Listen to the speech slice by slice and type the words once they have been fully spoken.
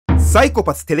サイコ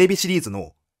パステレビシリーズ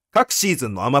の各シーズ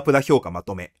ンのアマプラ評価ま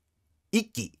とめ。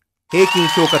1期平均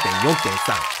評価点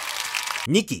 4.3。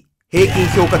2期平均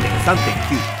評価点 3.9。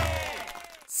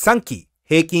3期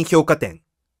平均評価点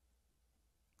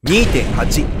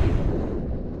 2.8。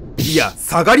いや、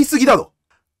下がりすぎだろ。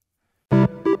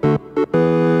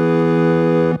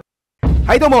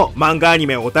はいどうも、漫画アニ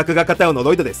メオタクが語るの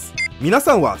ロイドです。皆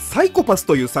さんはサイコパス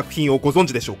という作品をご存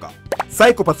知でしょうか？サ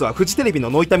イコパスはフジテレビの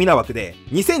ノイタミナ枠で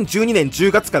2012年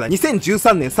10月から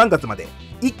2013年3月まで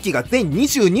1期が全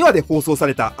22話で放送さ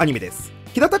れたアニメです。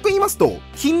平たく言いますと、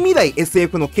近未来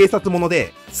SF の警察もの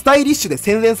でスタイリッシュで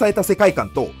洗練された世界観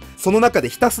と、その中で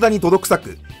ひたすらに泥臭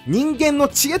く人間の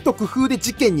知恵と工夫で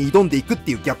事件に挑んでいくっ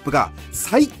ていうギャップが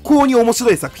最高に面白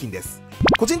い作品です。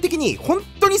個人的に本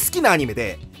当に好きなアニメ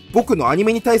で、僕のアニ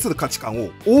メに対する価値観を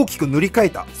大きく塗り替え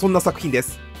た、そんな作品で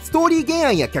す。ストーリー原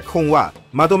案や脚本は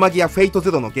窓マギやフェイト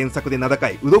ゼロの原作で名高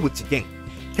いうろぶち玄。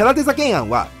キャラデザ原案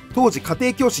は当時家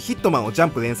庭教師ヒットマンをジャン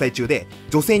プ連載中で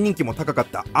女性人気も高かっ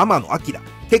た天野明。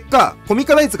結果コミ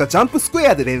カライズがジャンプスクエ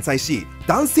アで連載し、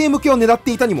男性向けを狙っ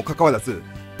ていたにもかかわらず、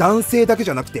男性だけ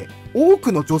じゃなくて多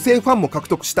くの女性ファンも獲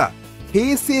得した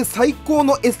平成最高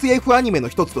の SF アニメの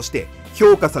一つとして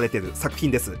評価されている作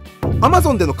品です。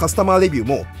Amazon でのカスタマーレビュー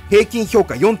も平均評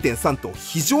価 4.3 と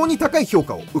非常に高い評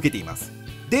価を受けています。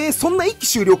で、そんな1期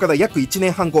終了から約1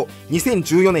年半後、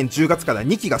2014年10月から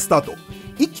2期がスタート。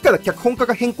1期から脚本家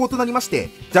が変更となりまして、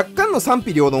若干の賛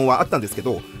否両論はあったんですけ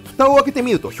ど、蓋を開けてみ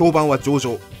ると評判は上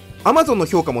々。Amazon の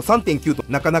評価も 3.9 と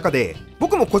なかなかで、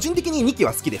僕も個人的に2期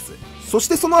は好きです。そし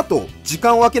てその後、時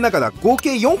間を空けながら合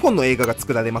計4本の映画が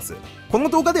作られます。この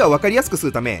動画では分かりやすくす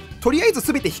るため、とりあえず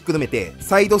全てひっくるめて、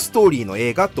サイドストーリーの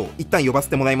映画と一旦呼ばせ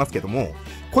てもらいますけども、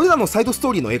これらのサイドスト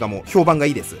ーリーの映画も評判が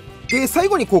いいです。で、最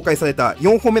後に公開された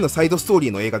4本目のサイドストーリ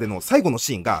ーの映画での最後の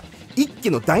シーンが、1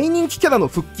期の大人気キャラの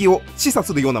復帰を示唆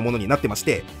するようなものになってまし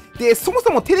て、で、そも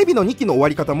そもテレビの2期の終わ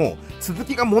り方も、続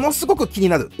きがものすごく気に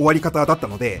なる終わり方だった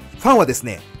ので、ファンはです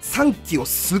ね、3期を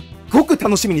すっごく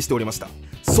楽しみにしておりました。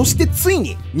そしてつい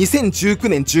に2019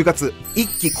年10月、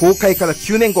1期公開から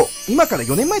9年後、今から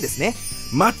4年前ですね、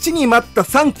待ちに待った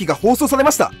3期が放送され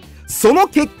ました。その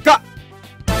結果、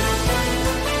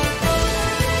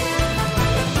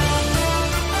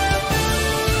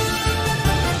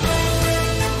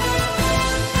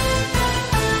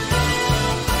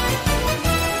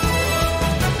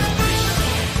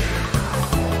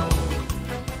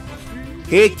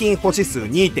平均星数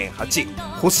 2.8、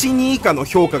星2以下の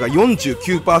評価が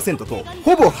 49% と、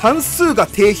ほぼ半数が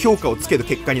低評価をつける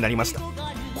結果になりました。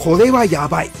これはや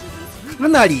ばい。か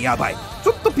なりやばい。ち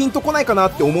ょっとピンとこないかな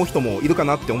って思う人もいるか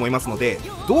なって思いますので、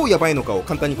どうやばいのかを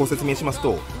簡単にご説明します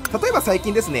と、例えば最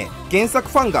近ですね、原作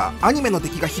ファンがアニメの出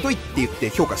来がひどいって言って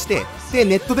評価して、で、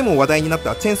ネットでも話題になっ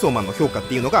たチェンソーマンの評価っ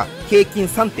ていうのが平均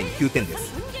 3.9 点です。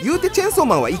言うてチェンソー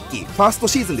マンは1期ファースト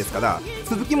シーズンですから、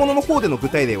続きものの方での具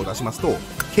体例を出しますと、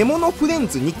獣フレン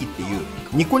ズ2期っていう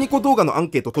ニコニコ動画のアン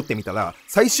ケート取ってみたら、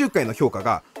最終回の評価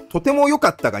がとても良か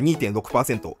ったが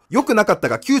 2.6%、良くなかった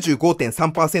が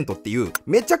 95.3% っていう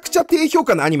めちゃくちゃ低評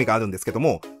価なアニメがあるんですけど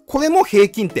も、これも平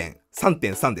均点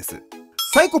 3.3 です。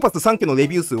サイコパス3期のレ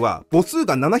ビュー数は母数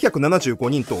が775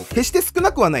人と決して少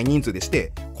なくはない人数でし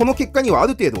て、この結果にはあ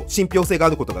る程度信憑性があ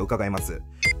ることが伺えます。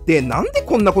で、なんで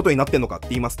こんなことになってんのかって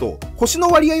言いますと、星の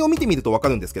割合を見てみるとわか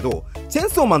るんですけど、チェン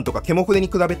ソーマンとかケモフレに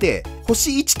比べて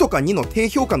星1とか2の低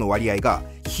評価の割合が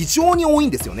非常に多いん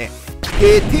ですよね。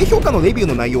で、低評価のレビュー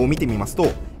の内容を見てみますと、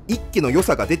1期の良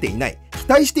さが出ていない、期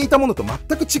待していたものと全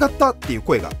く違ったっていう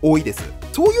声が多いです。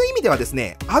そういう意味ではです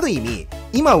ね、ある意味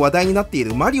今話題になってい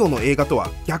るマリオの映画とは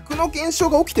逆の現象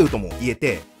が起きてるとも言え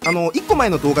て、1個前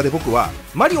の動画で僕は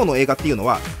マリオの映画っていうの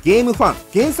はゲームファン、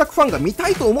原作ファンが見た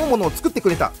いと思うものを作ってく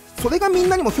れた、それがみん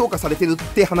なにも評価されてるっ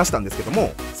て話したんですけど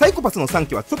も、サイコパスの3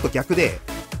期はちょっと逆で、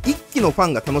1期のファ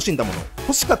ンが楽しんだもの、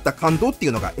欲しかった感動ってい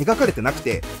うのが描かれてなく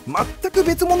て、全く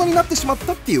別物になってしまっ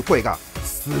たっていう声が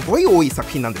すごい多い作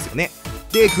品なんですよね。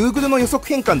で、Google の予測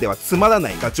変換ではつまら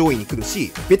ないが上位に来る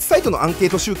し、別サイトのアンケー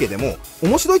ト集計でも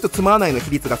面白いとつまらないの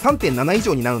比率が 3.7 以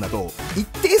上になるなど、一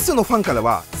定数のファンから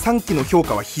は3期の評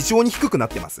価は非常に低くなっ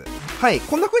てます。はい、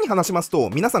こんな風に話しますと、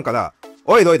皆さんから、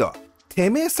おいロイド、て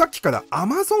めえさっきから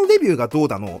Amazon レビューがどう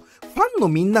だの、ファンの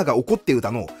みんなが怒ってる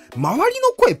だの、周りの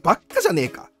声ばっかじゃねえ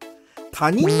か。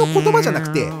他人の言葉じゃな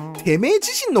くて、てめえ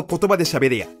自身の言葉で喋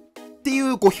れや。ってい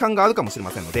うご批判があるかもしれま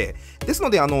せんので、です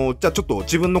ので、じゃあちょっと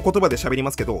自分の言葉で喋り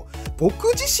ますけど、僕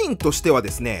自身としては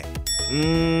ですね、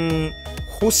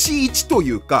星1とい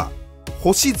うか、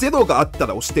星0があった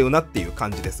ら押してるなっていう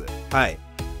感じです。はい。っ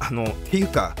ていう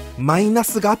か、マイナ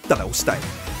スがあったら押したい。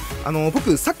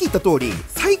僕、さっき言った通り、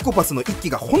サイコパスの1期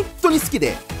が本当に好き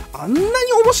で、あんなに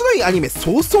面白いアニメ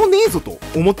そうそうねえぞと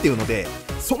思っているので、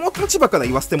その立場から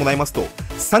言わせてもらいますと、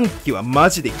3期はマ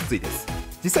ジできついです。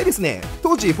実際ですね、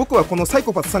当時僕はこのサイ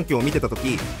コパス3期を見てた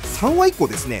時、3話以降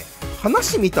ですね、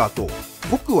話見た後、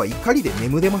僕は怒りで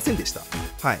眠れませんでした。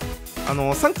はい。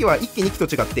3期は1期2期と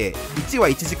違って、1話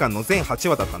1時間の全8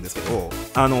話だったんですけど、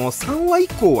3話以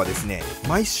降はですね、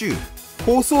毎週、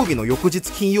放送日の翌日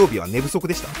金曜日は寝不足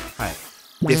でした。は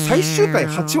い。で、最終回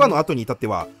8話の後に至って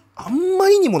は、あんま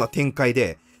りにもな展開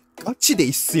で、ガチで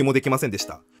一睡もできませんでし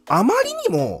た。あまり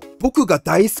にも僕が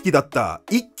大好きだった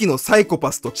1期のサイコ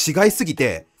パスと違いすぎ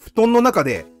て、布団の中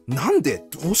で、なんで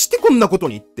どうしてこんなこと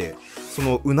にって、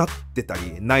うなってた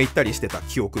り泣いたりしてた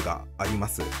記憶がありま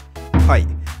す。はい。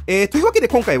というわけで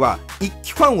今回は1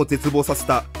期ファンを絶望させ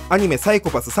たアニメサイコ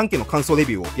パス3期の感想レ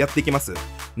ビューをやっていきます。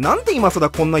なんで今更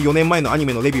こんな4年前のアニ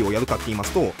メのレビューをやるかって言いま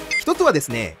すと、一つはです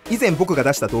ね、以前僕が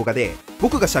出した動画で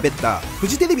僕が喋ったフ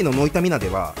ジテレビのノイタミナで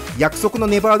は約束の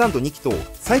ネバーランド2期と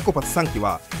サイコパス3期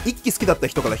は1期好きだった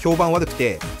人から評判悪く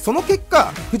て、その結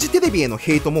果フジテレビへの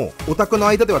ヘイトもオタクの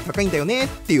間では高いんだよねっ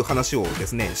ていう話をで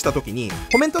すねした時に、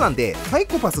コメント欄でサイ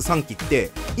コパス3期っ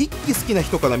て1期好きな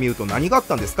人から見ると何があっ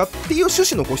たんですかっていう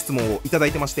趣旨のご質問をいただ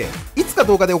いてまして、いつか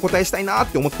動画でお答えしたいなーっ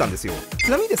て思ってたんですよ。ち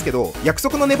なみにですけど、約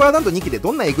束のネバーランド2期で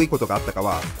どんなエグいことがあったか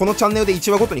はこのチャンネルで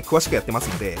1話ごとに詳しくやってます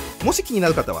ので、もし気にな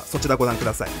る方はそちらご覧く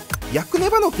ださい。役ネ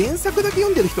バの原作だけ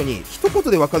読んでる人に一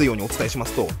言でわかるようにお伝えしま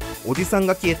すと、おじさん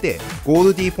が消えてゴー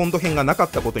ルディフォンド編がなか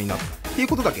ったことになったっていう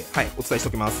ことだけ、はい、お伝えして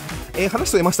おきます。話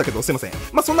しとれましたけどすいません。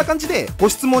まあそんな感じでご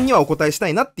質問にはお答えした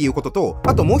いなっていうことと、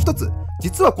あともう一つ、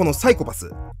実はこのサイコパ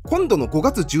ス、今度の5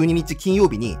月12日金曜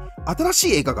日に新し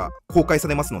い映画が公開さ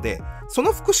れますので、そ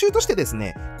の復習としてです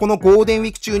ね、このゴールデンウィ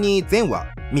ーク中に全話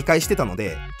見返してたの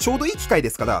で、ちょうどいい機会で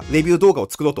すからレビュー動画を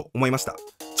作ろうと思いました。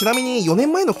ちなみに4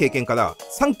年前の経験から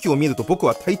3期を見ると僕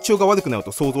は体調が悪くなる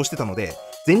と想像してたので、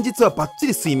前日はバッチ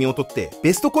リ睡眠をとって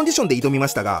ベストコンディションで挑みま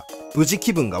したが、無事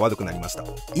気分が悪くなりました。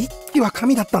1期は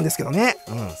神だったんですけどね。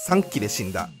3期で死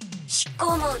んだ。執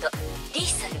行モード、リー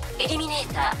サル、エリミネ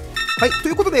ーター。はい、と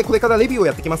いうことでこれからレビューを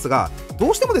やってきますが、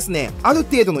どうしてもですね、ある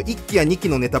程度の1期や2期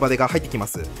のネタバレが入ってきま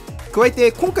す。加え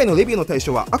て今回のレビューの対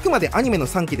象はあくまでアニメの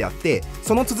3期であって、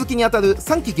その続きにあたる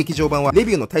3期劇場版はレ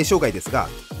ビューの対象外ですが、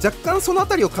若干そのあ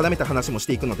たりを絡めた話もし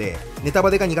ていくので、ネタバ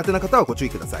レが苦手な方はご注意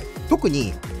ください。特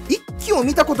に1期を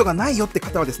見たことがないよって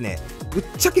方はですね、ぶっ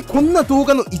ちゃけこんな動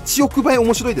画の1億倍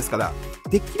面白いですから、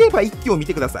できれば1期を見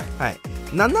てください。はい。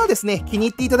なんならですね、気に入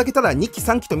っていただけたら2期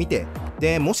3期と見て、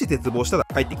でもし絶望したら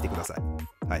帰ってきてくださ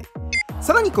い。はい。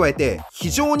さらに加えて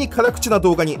非常に辛口な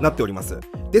動画になっております。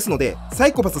ですのでサ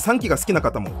イコパス3期が好きな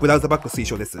方もブラウザバック推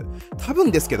奨です。多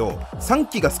分ですけど3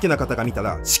期が好きな方が見た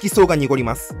ら色相が濁り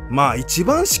ます。まあ一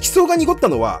番色相が濁った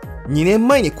のは2年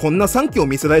前にこんな3期を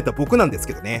見せられた僕なんです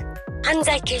けどね。犯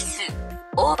罪係数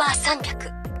オーバー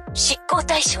300、執行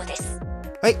対象です。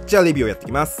はい、じゃあレビューをやってい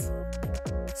きます。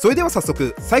それでは早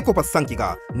速サイコパス3期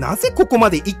がなぜここ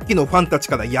まで1期のファンたち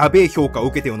からやべえ評価を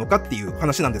受けているのかっていう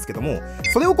話なんですけども、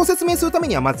それをご説明するため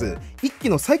にはまず1期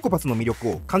のサイコパスの魅力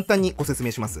を簡単にご説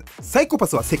明します。サイコパ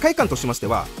スは世界観としまして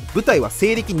は舞台は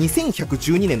西暦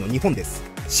2112年の日本です。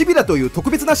シビラという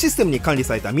特別なシステムに管理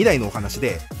された未来のお話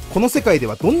で、この世界で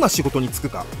はどんな仕事に就く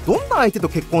か、どんな相手と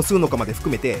結婚するのかまで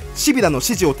含めてシビラの指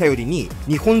示を頼りに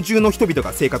日本中の人々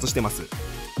が生活してます。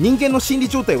人間の心理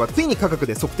状態はついに科学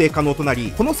で測定可能とな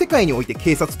り、この世界において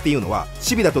警察っていうのは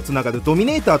シビラとつながるドミ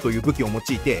ネーターという武器を用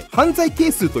いて犯罪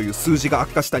係数という数字が悪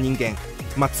化した人間、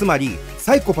つまり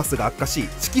サイコパスが悪化し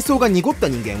色相が濁った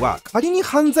人間は仮に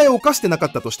犯罪を犯してなか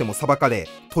ったとしても裁かれ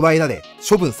捕らえられ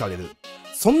処分される、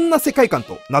そんな世界観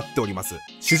となっております。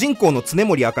主人公の常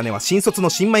森茜は新卒の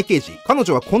新米刑事。彼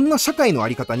女はこんな社会のあ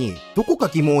り方にどこか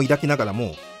疑問を抱きながら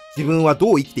も、自分は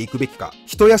どう生きていくべきか、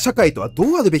人や社会とはど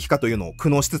うあるべきかというのを苦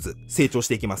悩しつつ成長し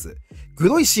ていきます。グ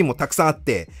ロいシーンもたくさんあっ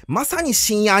て、まさに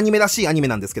深夜アニメらしいアニメ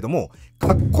なんですけども、か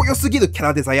っこよすぎるキャ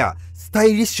ラデザやスタ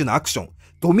イリッシュなアクション、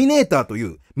ドミネーターとい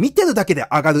う見てるだけで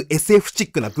上がる SF チ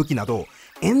ックな武器など、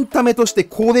エンタメとして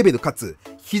高レベルかつ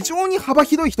非常に幅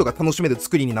広い人が楽しめる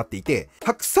作りになっていて、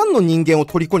たくさんの人間を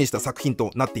虜にした作品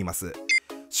となっています。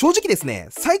正直ですね、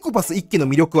サイコパス1期の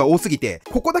魅力は多すぎて、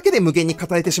ここだけで無限に語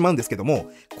れてしまうんですけど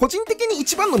も、個人的に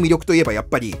一番の魅力といえばやっ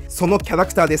ぱり、そのキャラ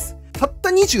クターです。たった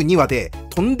22話で、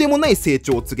とんでもない成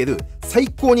長を告げる、最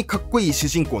高にかっこいい主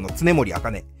人公の常森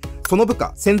茜。その部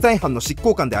下、潜在犯の執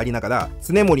行官でありながら、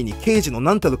常森に刑事の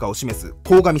何たるかを示す、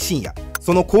鴻上信也。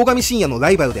その鴻上信也の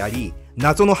ライバルであり、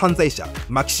謎の犯罪者、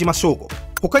牧島翔吾。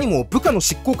他にも部下の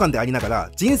執行官でありなが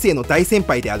ら、人生の大先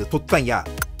輩であるとっつぁんや、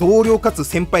同僚かつ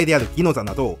先輩であるギノザ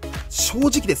など、正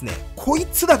直ですね、こい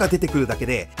つらが出てくるだけ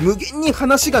で無限に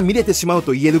話が見れてしまう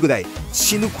と言えるぐらい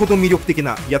死ぬほど魅力的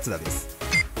な奴らです。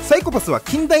サイコパスは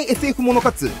近代 SF もの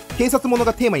かつ警察もの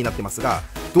がテーマになってますが、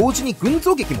同時に群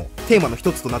像劇もテーマの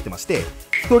一つとなってまして、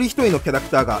一人一人のキャラク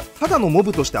ターがただのモ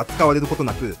ブとして扱われること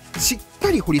なく、しっ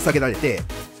かり掘り下げられて、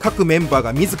各メンバー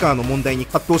が自らの問題に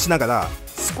葛藤しながら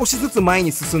少しずつ前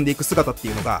に進んでいく姿って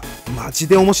いうのがマジ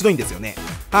で面白いんですよね。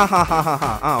はあはあはあはあ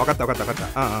はあ、分かった分かった分か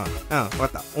った、分か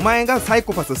った。お前がサイ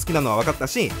コパス好きなのは分かった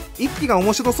し、一期が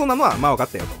面白そうなのはまあ分かっ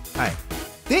たよと。はい。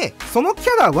で、そのキ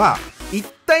ャラは一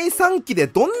体3期で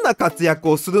どんな活躍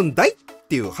をするんだいっ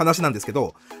ていう話なんですけ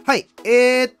ど、はい。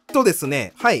です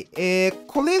ね、はい。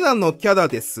これらのキャラ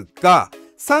ですが、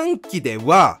3期で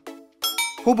は、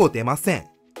ほぼ出ません。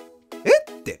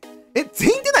全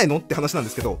員出ないのって話なんで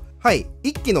すけど、はい。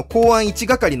1期の公安1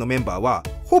係のメンバーは、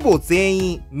ほぼ全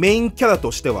員メインキャラ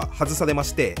としては外されま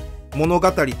して、物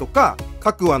語とか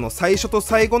各話の最初と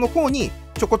最後の方に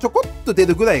ちょこちょこっと出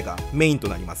るぐらいがメインと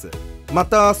なります。ま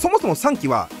た、そもそも3期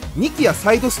は2期や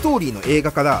サイドストーリーの映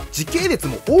画から時系列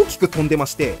も大きく飛んでま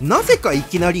して、なぜかい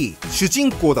きなり主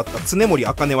人公だった常森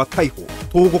茜は逮捕、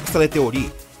投獄されており、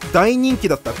大人気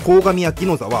だった鴻上や宜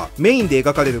野座はメインで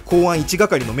描かれる公安1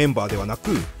係のメンバーではな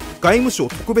く、外務省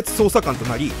特別捜査官と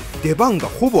なり、出番が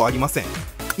ほぼありません。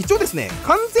一応ですね、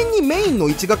完全にメインの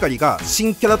1係が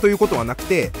新キャラということはなく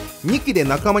て、2期で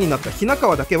仲間になった日向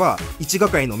川だけは1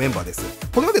係のメンバーです。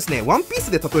これはですね、ワンピース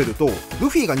で例えると、ル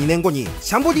フィが2年後に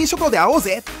シャンボディ諸島で会おう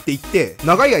ぜって言って、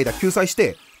長い間救済し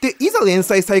て、で、いざ連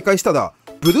載再開したら、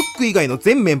ブルック以外の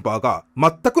全メンバーが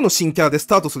全くの新キャラでス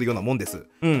タートするようなもんです。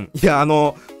いや、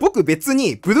僕別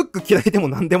にブルック嫌いでも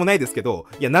なんでもないですけど、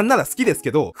いや、なんなら好きです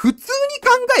けど、普通に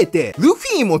考えて、ルフ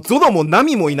ィもゾロもナ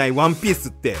ミもいないワンピース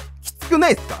って、きつくな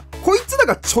いですか？こいつら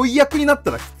がちょい役になっ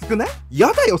たらきつくない？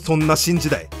やだよ、そんな新時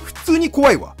代。普通に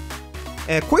怖いわ。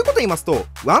こういうこと言いますと、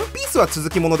ワンピースは続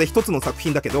きもので一つの作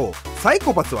品だけど、サイ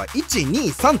コパスは1、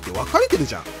2、3って分かれてる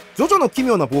じゃん。ジョジョの奇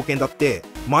妙な冒険だって、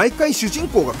毎回主人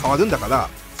公が変わるんだから、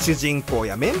主人公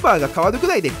やメンバーが変わるぐ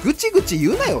らいでぐちぐち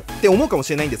言うなよって思うかもし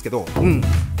れないんですけど、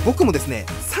僕もですね、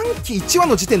3期1話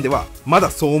の時点ではま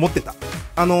だそう思ってた。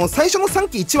最初の3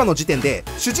期1話の時点で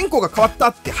主人公が変わった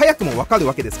って早くもわかる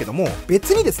わけですけども、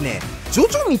別にですね、ジョ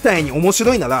ジョみたいに面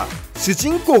白いなら主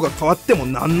人公が変わっても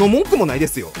何の文句もないで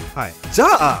すよ。はい。じゃ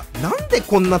あ、なんで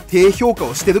こんな低評価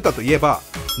をしてるかといえば、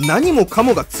何もか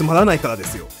もがつまらないからで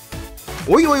すよ。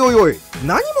おいおいおいおい、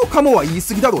何もかもは言い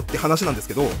過ぎだろって話なんです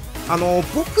けど、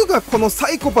僕がこの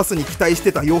サイコパスに期待し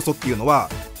てた要素っていうのは、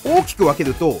大きく分け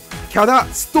ると、キャラ、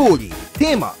ストーリー、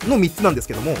テーマの3つなんです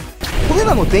けども、これ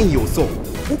らの全要素、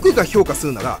僕が評価す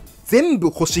るなら、全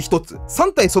部星1つ、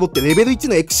3体揃ってレベル1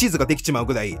のエクシーズができちまう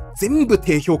ぐらい、全部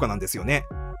低評価なんですよね。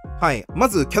はい。ま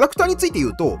ず、キャラクターについて言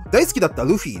うと、大好きだった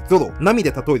ルフィ、ゾロ、ナミ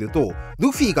で例えると、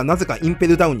ルフィがなぜかインペ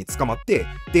ルダウンに捕まって、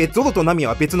で、ゾロとナミ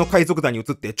は別の海賊団に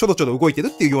移ってちょろちょろ動いてるっ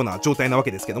ていうような状態なわけ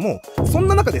ですけども、そん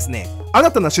な中ですね、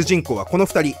新たな主人公はこの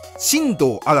2人、新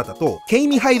藤新とケイ・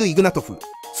ミハイル・イグナトフ、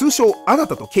通称新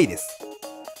とケイです。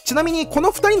ちなみにこ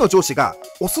の2人の上司が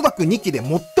おそらく2期で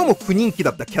最も不人気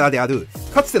だったキャラである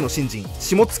かつての新人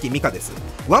下月美香です。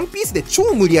ワンピースで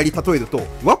超無理やり例えると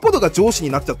ワポロが上司に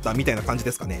なっちゃったみたいな感じ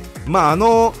ですかね。まあ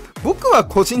僕は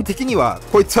個人的には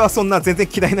こいつはそんな全然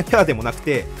嫌いなキャラでもなく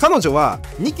て、彼女は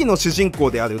2期の主人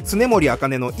公である常森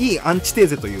茜のいいアンチテー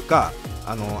ゼというか、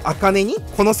茜に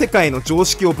この世界の常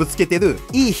識をぶつけてる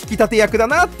いい引き立て役だ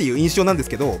なっていう印象なんです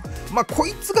けど、まあこ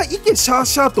いつがイケシャー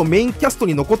シャーとメインキャスト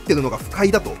に残ってるのが不快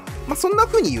だと、まあそんな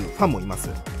風に言うファンもいます。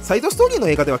サイドストーリーの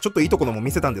映画ではちょっといいところも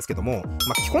見せたんですけども、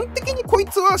まあ基本的にこい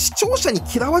つは視聴者に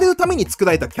嫌われるために作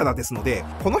られたキャラですので、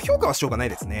この評価はしょうがない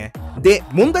ですね。で、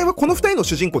問題はこの2人の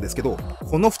主人公ですけど、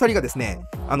この2人がですね、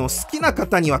好きな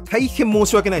方には大変申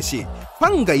し訳ないし、フ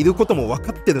ァンがいることも分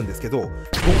かってるんですけど、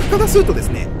僕からするとです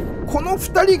ね、この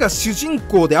2人が主人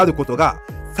公であることが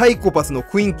サイコパスの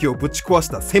雰囲気をぶち壊し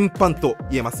た戦犯と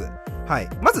言えます。はい。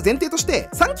まず前提として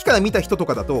3期から見た人と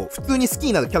かだと普通に好き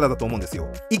になるキャラだと思うんですよ。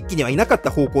1期にはいなかった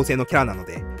方向性のキャラなの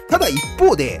で。ただ一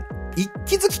方で1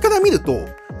期好きから見ると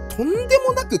とんで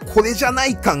もなくこれじゃな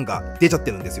い感が出ちゃっ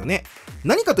てるんですよね。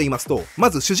何かと言いますと、ま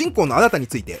ず主人公の新に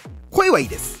ついて、声はいい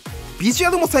です。ビジュ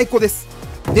アルも最高です。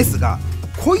ですが、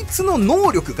こいつの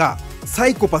能力がサ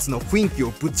イコパスの雰囲気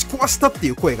をぶち壊したって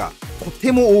いう声がと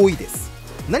ても多いです。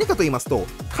何かと言いますと、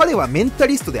彼はメンタ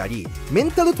リストであり、メ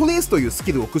ンタルトレースというス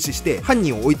キルを駆使して犯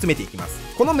人を追い詰めていきます。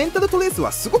このメンタルトレース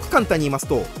はすごく簡単に言います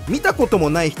と、見たことも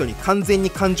ない人に完全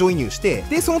に感情移入して、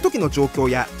でその時の状況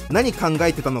や何考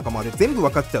えてたのかまで全部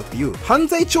分かっちゃうっていう犯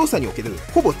罪調査における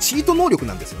ほぼチート能力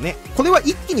なんですよね。これは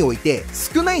一気において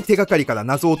少ない手がかりから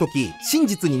謎を解き、真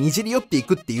実ににじり寄ってい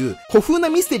くっていう古風な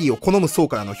ミステリーを好む層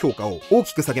からの評価を大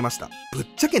きく下げました。ぶっ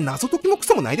ちゃけ謎解きもク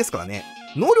ソもないですからね。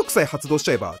能力さえ発動しち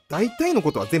ゃえば大体の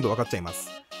ことは全部分かっちゃいます。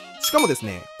しかもです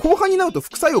ね、後半になると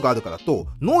副作用があるからと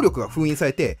能力が封印さ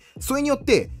れて、それによっ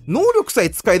て能力さえ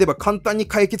使えれば簡単に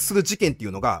解決する事件ってい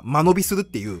うのが間延びするっ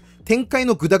ていう展開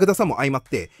のグダグダさも相まっ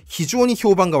て非常に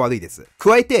評判が悪いです。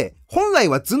加えて本来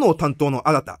は頭脳担当の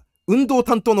新、運動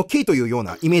担当のケイというよう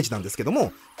なイメージなんですけど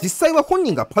も、実際は本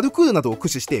人がパルクールなどを駆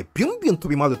使してビュンビュン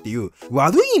飛び回るっていう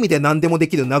悪い意味で何でもで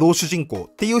きるナロー主人公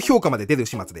っていう評価まで出る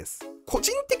始末です。個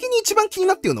人的に一番気に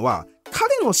なっているのは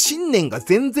彼の信念が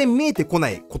全然見えてこな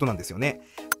いことなんですよね。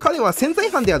彼は潜在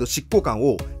犯である執行官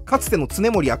をかつての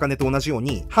常森茜と同じよう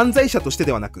に犯罪者として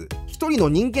ではなく一人の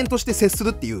人間として接す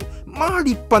るっていうまあ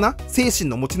立派な精神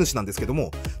の持ち主なんですけど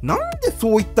も、なんで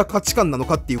そういった価値観なの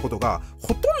かっていうことが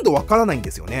ほとんどわからないん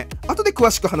ですよね。後で詳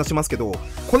しく話しますけど、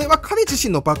これは彼自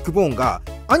身のバックボーンが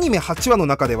アニメ8話の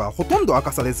中ではほとんど明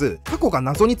かされず、過去が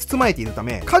謎に包まれているた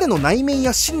め、彼の内面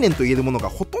や信念といえるものが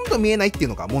ほとんど見えないっていう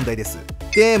のが問題です。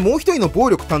で、もう一人の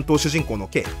暴力担当主人公の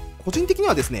K、個人的に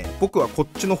はですね、僕はこっ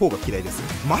ちの方が嫌いです。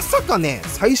まさかね、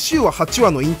最終話8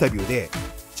話のインタビューで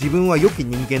自分は良き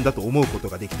人間だと思うこと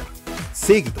ができた。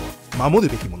正義とは守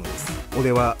るべきものです。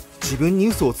俺は自分に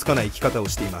嘘をつかない生き方を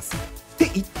していますっ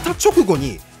て言った直後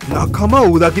に仲間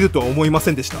を裏切るとは思いま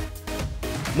せんでした。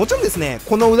もちろんですね、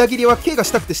この裏切りは K が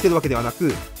したくてしてるわけではな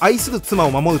く、愛する妻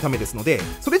を守るためですので、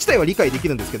それ自体は理解でき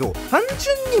るんですけど、単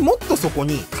純にもっとそこ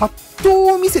に葛藤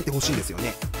を見せてほしいんですよ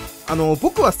ね。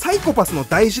僕はサイコパスの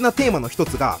大事なテーマの一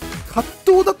つが葛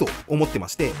藤だと思ってま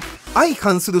して、相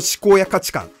反する思考や価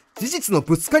値観、事実の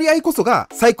ぶつかり合いこそが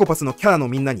サイコパスのキャラの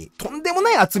みんなにとんでも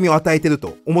ない厚みを与えてる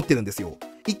と思ってるんですよ。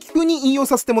一気風に引用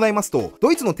させてもらいますと、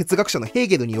ドイツの哲学者のヘー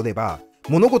ゲルによれば、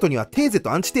物事にはテーゼ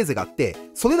とアンチテーゼがあって、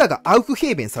それらがアウフ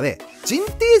ヘーベンされ、ジン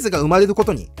テーゼが生まれるこ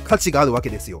とに価値があるわけ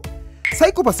ですよ。サ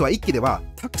イコパスは一期では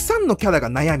たくさんのキャラが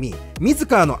悩み、自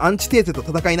らのアンチテーゼと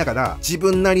戦いながら自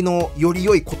分なりのより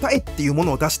良い答えっていうも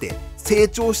のを出して成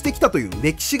長してきたという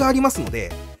歴史がありますの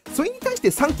で、それに対して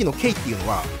3期のケイっていうの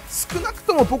は少なく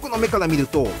とも僕の目から見る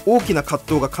と大きな葛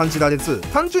藤が感じられず、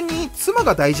単純に妻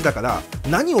が大事だから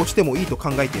何をしてもいいと考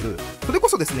えている、それこ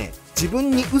そですね、自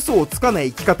分に嘘をつかな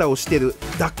い生き方をしてる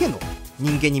だけの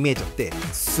人間に見えちゃって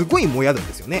すごいもやるん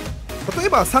ですよね。例え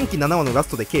ば3期7話のラス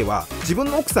トで K は自分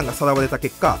の奥さんがさらわれた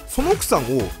結果、その奥さん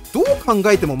をどう考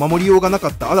えても守りようがなか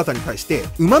った新たに対して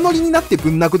馬乗りになって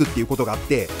ぶん殴るっていうことがあっ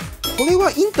て、これ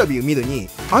はインタビュー見るに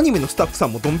アニメのスタッフさ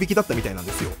んもドン引きだったみたいなん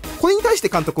ですよ。これに対して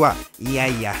監督は、いや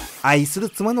いや愛す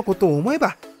る妻のことを思え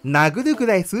ば殴るぐ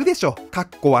らいするでしょ、かっ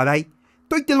こ笑いと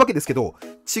言ってるわけですけど、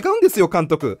違うんですよ監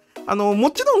督。も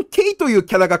ちろんケイという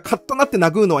キャラがカッとなって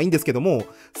殴るのはいいんですけども、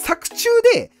作中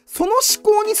でその思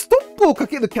考にストップをか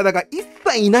けるキャラが一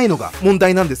切いないのが問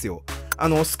題なんですよ。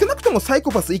少なくともサイ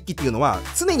コパス1期っていうのは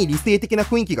常に理性的な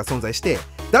雰囲気が存在して、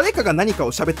誰かが何か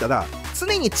を喋ったら常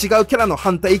に違うキャラの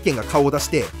反対意見が顔を出し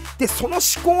て、でその思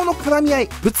考の絡み合い、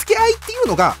ぶつけ合いっていう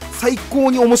のが最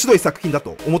高に面白い作品だ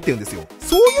と思ってるんですよ。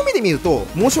そういう目で見ると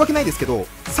申し訳ないですけど、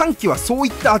3期はそうい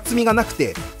った厚みがなく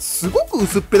てすごく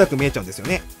薄っぺらく見えちゃうんですよ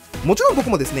ね。もちろん僕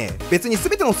もですね、別に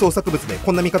全ての創作物で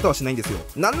こんな見方はしないんですよ。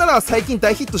なんなら最近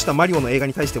大ヒットしたマリオの映画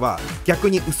に対しては逆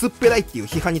に薄っぺらいっていう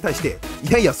批判に対して、い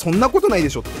やいやそんなことないで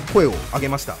しょって声を上げ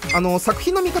ました。作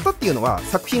品の見方っていうのは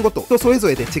作品ごと人それぞ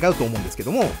れで違うと思うんですけ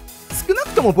ども、少なく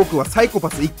とも僕はサイコパ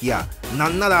ス1期やな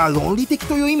んなら論理的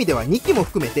という意味では2期も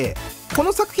含めて、こ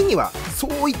の作品にはそ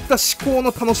ういった思考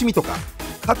の楽しみとか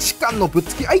価値観のぶ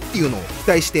つけ合いっていうのを期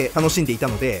待して楽しんでいた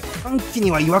ので、3期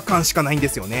には違和感しかないんで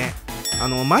すよね。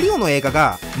マリオの映画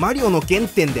がマリオの原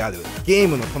点であるゲー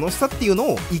ムの楽しさっていうの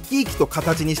を生き生きと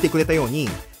形にしてくれたように、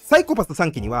サイコパス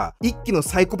3期には1期の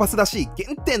サイコパスらしい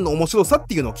原点の面白さっ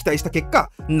ていうのを期待した結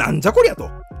果、なんじゃこりゃと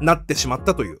なってしまっ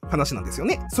たという話なんですよ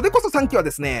ね。それこそ3期は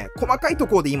ですね、細かいと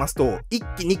ころで言いますと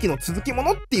1期2期の続きも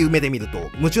のっていう目で見ると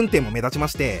矛盾点も目立ちま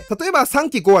して、例えば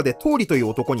3期5話で通りという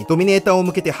男にドミネーターを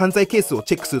向けて犯罪ケースを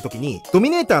チェックするときに、ド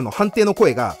ミネーターの判定の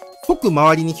声が即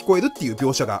周りに聞こえるっていう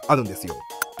描写があるんですよ。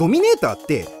ドミネーターっ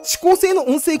て指向性の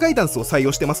音声ガイダンスを採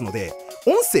用してますので、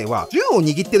音声は銃を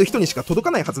握ってる人にしか届か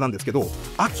ないはずなんですけど、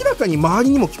明らかに周り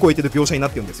にも聞こえてる描写にな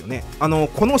ってるんですよね。こ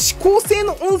の指向性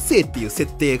の音声っていう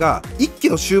設定が一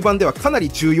期の終盤ではかなり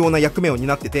重要な役目を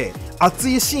担ってて、熱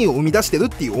いシーンを生み出してるっ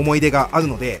ていう思い出がある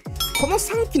ので、この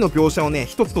3期の描写をね、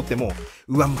一つとっても、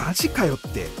うわ、マジかよ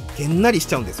ってげんなりし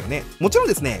ちゃうんですよね。もちろん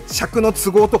ですね、尺の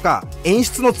都合とか演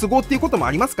出の都合っていうことも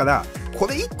ありますから、こ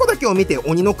れ1個だけを見て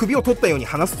鬼の首を取ったように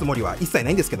話すつもりは一切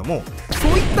ないんですけども、そ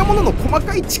ういったものの細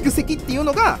かい蓄積っていう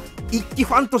のが1期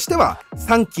ファンとしては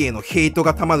3期へのヘイト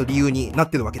がたまる理由になっ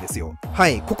てるわけですよ。は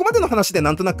い、ここまでの話で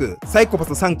なんとなくサイコパス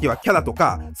3期はキャラと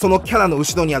かそのキャラの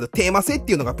後ろにあるテーマ性っ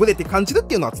ていうのがブレて感じるっ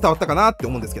ていうのは伝わったかなって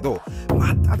思うんですけど、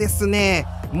またですね、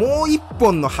もう一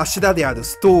本の柱である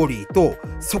ストーリーと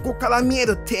そこから見え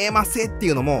るテーマ性って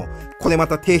いうのもこれま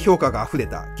た低評価が溢れ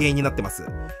た原因になってます。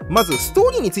まずスト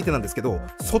ーリーについてなんですけど、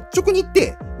率直に言っ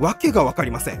てわけがわか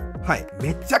りません。はい、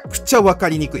めちゃくちゃわか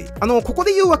りにくい。ここ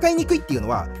で言うわかりにくいっていうの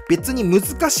は別に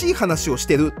難しい話をし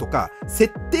てるとか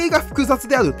設定が複雑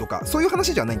であるとかそういう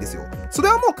話じゃないんですよ。それ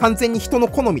はもう完全に人の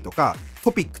好みとか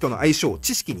トピックとの相性、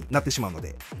知識になってしまうの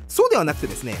で、そうではなくて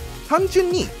ですね、単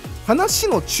純に話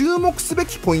の注目すべ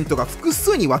きポイントが複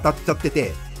数にわたっちゃって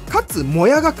て、かつも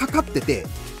やがかかってて、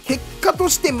結果と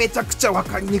してめちゃくちゃ分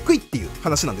かりにくいっていう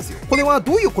話なんですよ。これは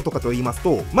どういうことかと言います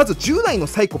と、まず従来の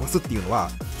サイコパスっていうの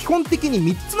は基本的に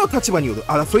3つの立場による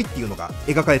争いっていうのが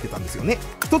描かれてたんですよね。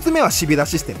1つ目はシビラ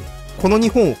システム。この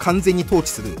日本を完全に統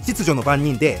治する秩序の番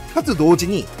人で、かつ同時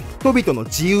に人々の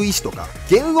自由意志とか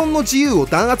言論の自由を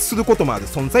弾圧することもある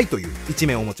存在という一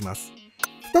面を持ちます。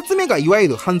2つ目がいわゆ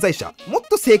る犯罪者。もっ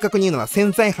と正確に言うのは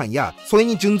潜在犯やそれ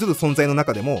に準ずる存在の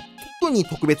中でも特に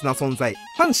特別な存在、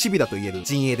反シビラと言える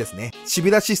陣営ですね。シビ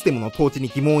ラシステムの統治に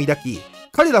疑問を抱き、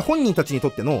彼ら本人たちにと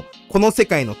ってのこの世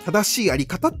界の正しいあり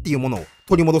方っていうものを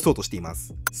取り戻そうとしていま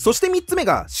す。そして3つ目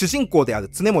が主人公であ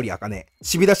る常森茜。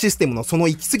シビラシステムのその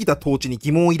行き過ぎた統治に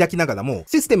疑問を抱きながらも、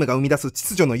システムが生み出す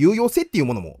秩序の有用性っていう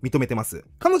ものも認めてます。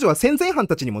彼女は潜在犯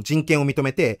たちにも人権を認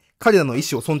めて、彼らの意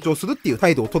思を尊重するっていう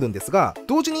態度を取るんですが、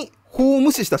同時に法を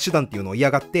無視した手段っていうのを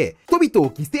嫌がって、人々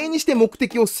を犠牲にして目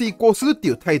的を遂行するって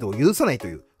いう態度を許さないと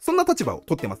いう、そんな立場を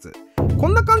取ってます。こ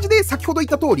んな感じで先ほど言っ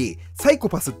た通り、サイコ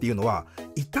パスっていうのは、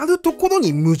至るところ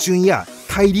に矛盾や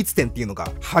対立点っていうのが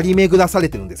張り巡らされ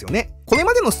てるんですよね。これ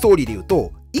までのストーリーで言う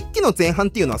と、1期の前半っ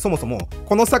ていうのはそもそも、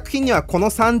この作品にはこの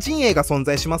3陣営が存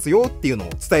在しますよっていうのを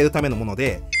伝えるためのもの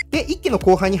で、1期の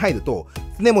後半に入ると、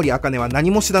常森茜は何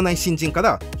も知らない新人か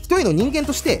ら、一人の人間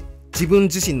として、自分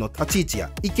自身の立ち位置や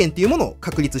意見っていうものを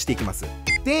確立していきます。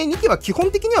で、2期は基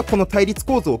本的にはこの対立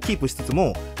構造をキープしつつ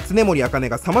も、常森茜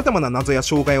が様々な謎や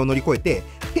障害を乗り越えて、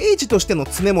刑事としての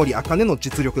常森茜の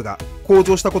実力が向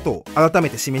上したことを改め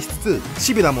て示しつつ、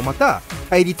シビラもまた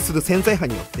対立する潜在犯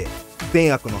によって、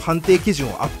善悪の判定基準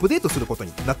をアップデートすること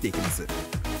になっていきます。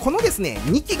このですね、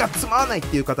2期がつまらないっ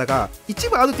ていう方が一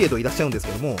部ある程度いらっしゃるんです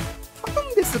けども、多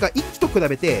分ですが1期と比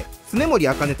べて常森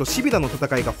茜とシビラの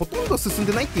戦いがほとんど進ん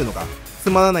でないっていうのがつ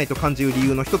まらないと感じる理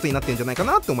由の一つになってるんじゃないか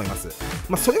なって思います。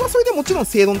それはそれでもちろん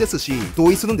正論ですし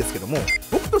同意するんですけども、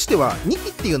僕としては2期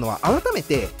っていうのは改め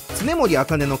て常森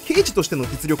茜の刑事としての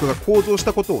実力が向上し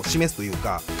たことを示すという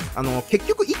か、結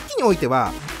局1期において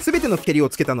は全てのケリを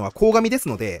つけたのは鴻上です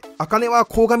ので、茜は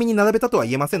鴻上に並べたとは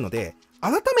言えませんので、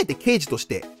改めて刑事とし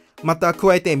てまた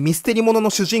加えてミステリもの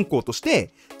の主人公として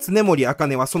常森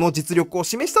茜はその実力を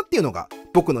示したっていうのが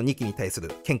僕の2期に対す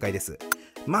る見解です。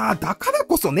だから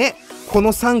こそね、こ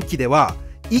の3期では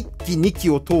1期2期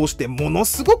を通してもの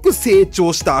すごく成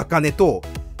長した茜と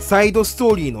サイドス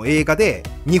トーリーの映画で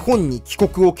日本に帰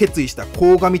国を決意した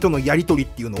鴻上とのやり取り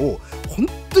っていうのを本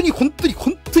当に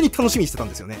楽しみにしてたん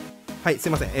ですよね。はい、す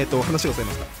いません。話がそれ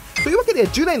ました。というわけで、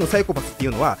従来のサイコパスってい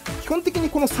うのは、基本的に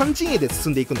この3陣営で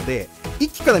進んでいくので、1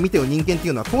期から見てる人間って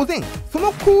いうのは当然、そ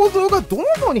の構造がどの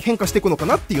ように変化していくのか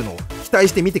なっていうのを期待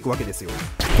して見ていくわけですよ。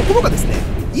ところがですね、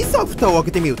いざ蓋を開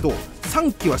けてみると、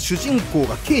3期は主人公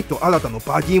がケイと新の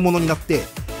バギーものになって、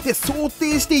で、想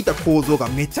定していた構造が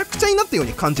めちゃくちゃになったよう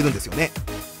に感じるんですよね。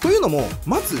というのも、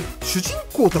まず、主人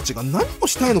公たちが何を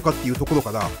したいのかっていうところ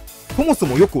から、そもそ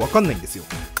もよくわかんないんですよ。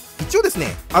一応ですね、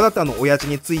新の親父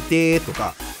についてと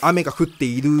か、雨が降って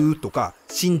いるとか、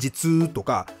真実と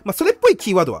か、それっぽい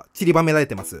キーワードは散りばめられ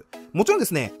てます。もちろんで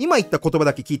すね、今言った言葉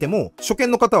だけ聞いても、初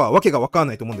見の方はわけがわから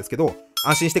ないと思うんですけど、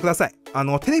安心してください。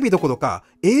テレビどころか、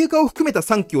映画を含めた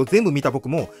3期を全部見た僕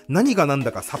も、何が何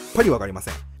だかさっぱりわかりませ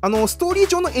ん。ストーリー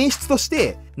上の演出とし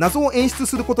て、謎を演出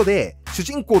することで、主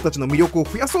人公たちの魅力を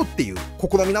増やそうっていう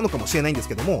試みなのかもしれないんです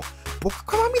けども、僕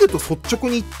から見ると率直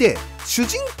に言って、主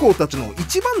人公たちの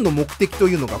一番の目的と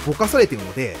いうのがぼかされている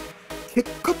ので、結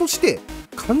果として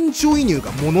感情移入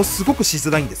がものすごくし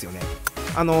づらいんですよね。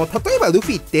例えばルフ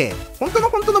ィって本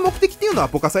当の目的っていうのは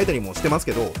ぼかされたりもしてます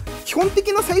けど、基本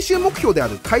的な最終目標であ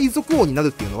る海賊王になる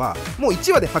っていうのはもう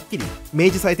1話ではっきり明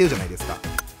示されてるじゃないですか。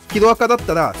ヒロアカだっ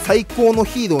たら最高の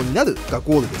ヒーローになるが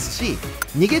ゴールですし、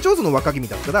逃げ上手の若君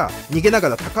だったら逃げなが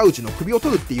ら高氏の首を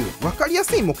取るっていう分かりや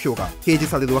すい目標が提示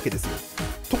されるわけですよ。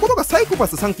ところがサイコパ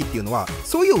ス3期っていうのは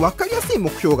そういう分かりやすい目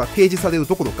標が提示される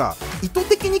どころか意図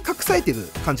的に隠されてる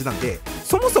感じなんで、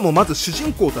そもそもまず主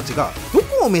人公たちがど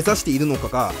こを目指しているのか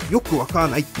がよくわから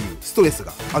ないっていうストレス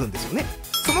があるんですよね。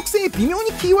そのくせ微妙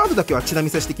にキーワードだけはちなみ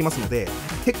させてきますので、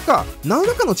結果何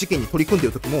らかの事件に取り組んで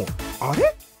いる時も、あ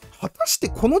れ果たして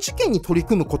この事件に取り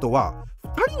組むことは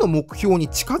2人の目標に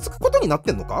近づくことになっ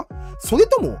てんのか、それ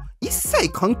とも一切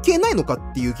関係ないのか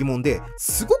っていう疑問で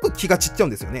すごく気が散っちゃうん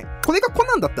ですよね。これがコ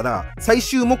ナンだったら最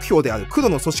終目標である黒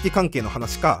の組織関係の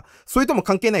話か、それとも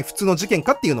関係ない普通の事件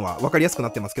かっていうのは分かりやすくな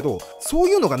ってますけど、そう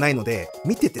いうのがないので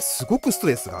見ててすごくスト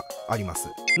レスがあります。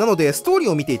なのでストーリ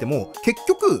ーを見ていても結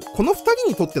局この2人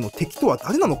にとっての敵とは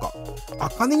誰なのか、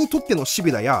茜にとってのシ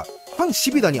ビラや反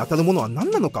シビラに当たるものは何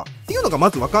なのかっていうのが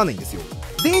まず分からないんですよ。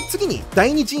で次に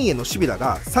第二陣営のシビラ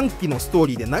が3期のストー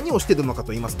リーで何をしてるのか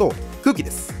と言いますと、空気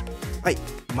です。はい、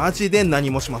マジで何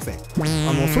もしません。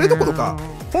それどころか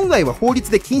本来は法律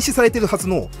で禁止されているはず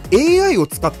の AI を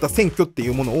使った選挙ってい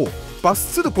うものを罰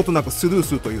することなくスルー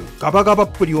するというガバガバっ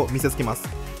ぷりを見せつけます。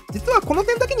実はこの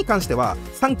点だけに関しては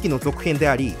3期の続編で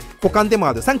あり補完でも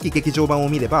ある3期劇場版を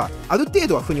見ればある程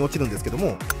度は腑に落ちるんですけど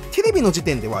も、テレビの時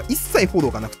点では一切フォロ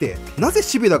ーがなくて、なぜ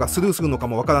シビラがスルーするのか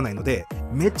もわからないので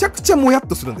めちゃくちゃもやっ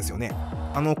とするんですよね。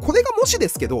これがもしで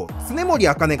すけど常森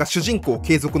茜が主人公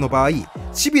継続の場合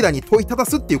シビラに問いただ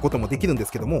すっていうこともできるんで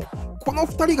すけども、この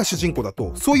2人が主人公だ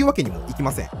とそういうわけにもいき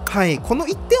ません。はい、この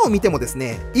一点を見てもです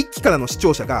ね、1期からの視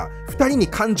聴者が2人に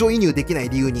感情移入できない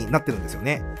理由になってるんですよ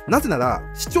ね。なぜなら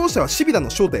視聴者はシビラの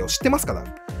正体を知ってますから。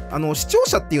視聴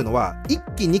者っていうのは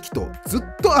1期2期とずっ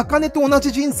と茜と同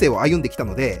じ人生を歩んできた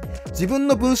ので、自分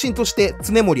の分身として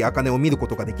常森茜を見るこ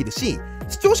とができるし、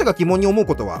視聴者が疑問に思う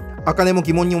ことは茜も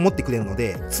疑問に思ってくれるの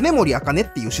で、常森茜っ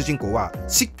ていう主人公は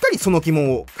しっかりその疑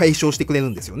問を解消してくれる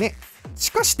んですよね。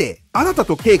しかして新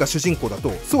と K が主人公だと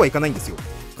そうはいかないんですよ。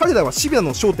彼らはシビラ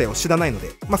の正体を知らないので、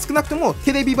少なくとも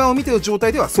テレビ版を見てる状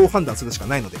態ではそう判断するしか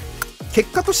ないので、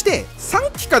結果として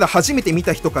3期から初めて見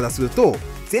た人からすると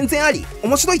全然あり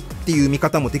面白いっていう見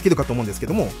方もできるかと思うんですけ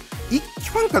ども、1期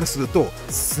ファンからすると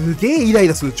すげえイライ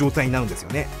ラする状態になるんですよ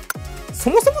ね。そ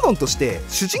もそも論として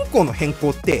主人公の変更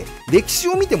って歴史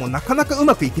を見てもなかなかう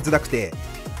まくいきづらくて、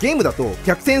ゲームだと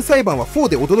逆転裁判は4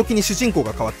で驚きに主人公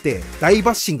が変わって大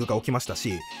バッシングが起きました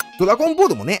し、ドラゴンボー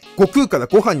ルもね、悟空から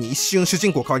ご飯に一瞬主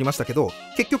人公変わりましたけど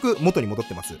結局元に戻っ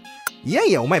てます。いや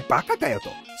いやお前バカかよと、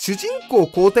主人公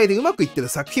交代でうまくいってる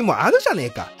作品もあるじゃねえ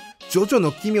か。ジョジョ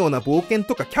の奇妙な冒険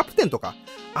とかキャプテンとか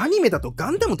アニメだとガ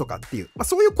ンダムとかっていう、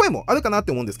そういう声もあるかなっ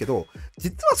て思うんですけど、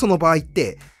実はその場合っ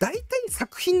て大体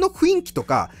作品の雰囲気と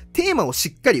かテーマを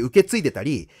しっかり受け継いでた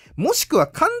り、もしくは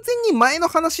完全に前の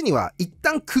話には一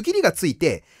旦区切りがつい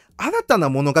て新たな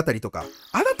物語とか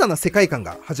新たな世界観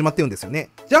が始まってるんですよね。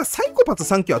じゃあサイコパ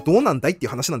ス3期はどうなんだいってい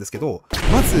う話なんですけど、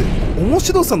まず面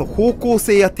白さの方向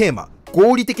性やテーマ、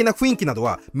合理的な雰囲気など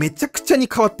はめちゃくちゃに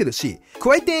変わってるし、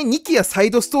加えて2期やサ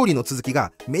イドストーリーの続き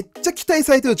がめっちゃ期待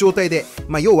されてる状態で、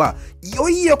要はいよ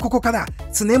いよここから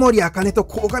常森茜と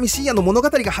鴻上信也の物語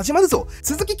が始まるぞ、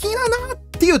続き気になるなっ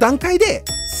ていう段階で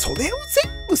それを全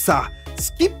部さ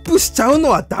スキップしちゃうの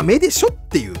はダメでしょっ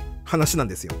ていう話なん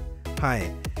ですよ。はい、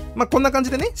こんな感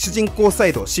じでね、主人公サ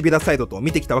イドシビラサイドと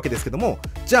見てきたわけですけども、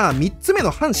じゃあ3つ目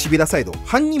の反シビラサイド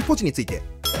犯人ポジについて、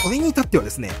これに至ってはで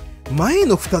すね、前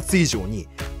の2つ以上に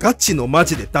ガチのマ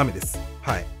ジでダメです。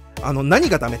はい、何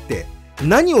がダメって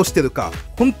何をしてるか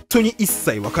本当に一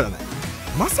切わからない。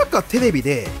まさかテレビ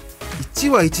で1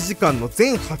話1時間の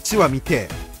全8話見て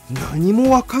何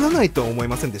もわからないとは思い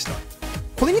ませんでした。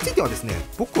これについてはですね、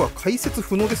僕は解説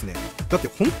不能ですね。だって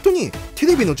本当にテ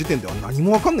レビの時点では何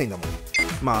もわかんないんだもん。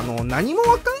何も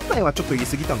わかんないはちょっと言い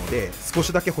過ぎたので少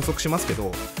しだけ補足しますけ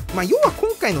ど、要は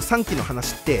今回の3期の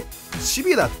話ってシ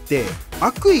ビラって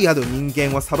悪意ある人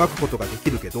間は裁くことがで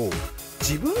きるけど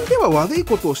自分では悪い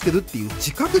ことをしてるっていう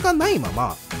自覚がないま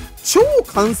ま超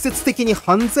間接的に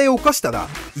犯罪を犯したら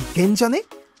いけんじゃね？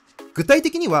具体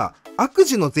的には悪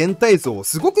事の全体像を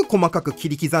すごく細かく切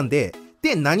り刻んで、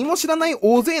何も知らない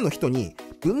大勢の人に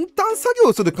分担作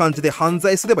業する感じで犯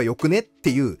罪すればよくねっ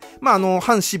ていう、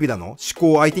反シビラの思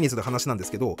考を相手にする話なんで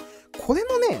すけど、これ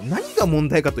のね、何が問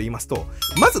題かと言いますと、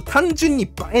まず単純に映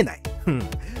えない。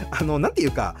なんてい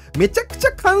うか、めちゃくち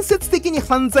ゃ間接的に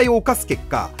犯罪を犯す結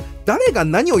果、誰が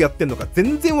何をやってんのか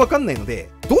全然わかんないので、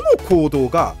どの行動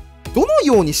がどの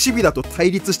ようにシビラと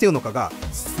対立しているのかが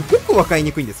すごくわかり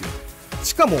にくいんですよ。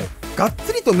しかもがっ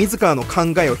つりと自らの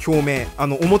考えを表明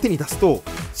表に出すと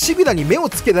シビラに目を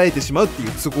つけられてしまうってい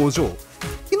う都合上、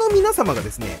敵の皆様がで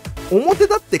すね表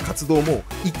立って活動も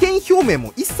意見表明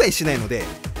も一切しないので、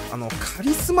カ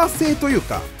リスマ性という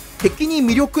か敵に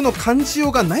魅力の感じよ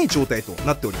うがない状態と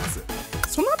なっております。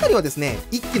そのあたりはですね、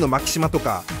1期の牧島と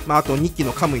か、あと2期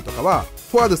のカムイとかは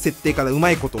とある設定からうま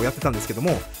いことをやってたんですけど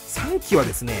も、3期は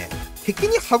ですね、敵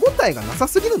に歯応えがなさ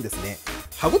すぎるんですね。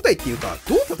歯応えっていうか、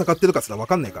どう戦ってるかすらわ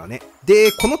かんないからね。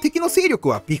で、この敵の勢力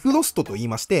はビフロストと言い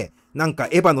まして、なんか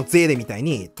エヴァのゼーレみたい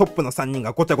にトップの3人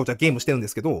がごちゃごちゃゲームしてるんで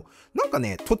すけど、なんか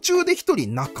ね、途中で1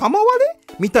人仲間割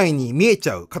れみたいに見えち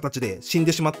ゃう形で死ん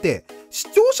でしまって、視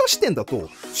聴者視点だと、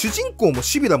主人公も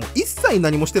シビラも一切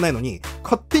何もしてないのに、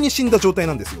勝手に死んだ状態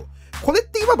なんですよ。これっ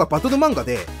ていわばバトル漫画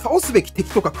で、倒すべき敵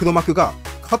とか黒幕が、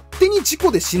勝手に事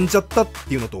故で死んじゃったっ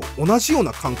ていうのと同じよう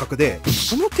な感覚で、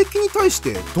その敵に対し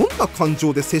てどんな感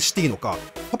情で接していいのか、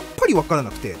さっぱりわから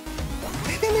なくて、こ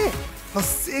れでね、達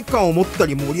成感を持った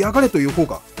り盛り上がれという方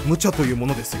が無茶というも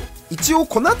のですよ。一応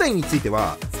この辺りについて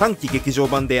は3期劇場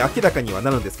版で明らかには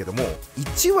なるんですけども、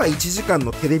1話1時間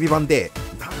のテレビ版で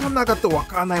長々とわ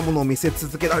からないものを見せ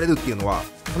続けられるっていうのは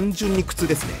単純に苦痛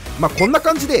ですね。こんな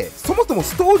感じで、そもそも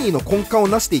ストーリーの根幹を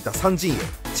成していた3陣営、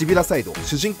シビラサイド、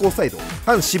主人公サイド、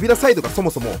反シビラサイドがそ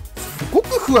もそもすご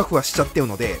くふわふわしちゃってる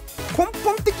ので、根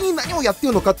本的に何をやって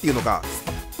るのかっていうのが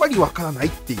さっぱりわからないっ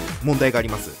ていう問題があり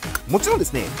ます。もちろんで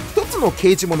すね、一つの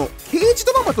刑事ド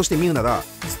ラマとして見るなら、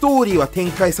ストーリーは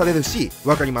展開されるし、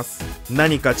わかります。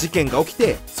何か事件が起き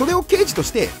て、それを刑事と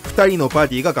して2人のバ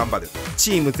ディが頑張る。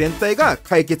チーム全体が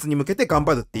解決に向けて頑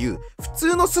張るっていう普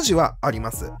通の筋はあり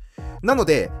ます。なの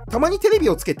で、たまにテレビ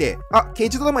をつけて、刑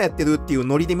事ドラマやってるっていう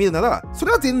ノリで見るなら、そ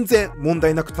れは全然問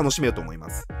題なく楽しめると思いま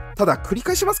す。ただ、繰り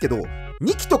返しますけど、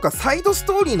2期とかサイドス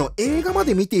トーリーの映画ま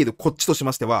で見ているこっちとし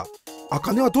ましては、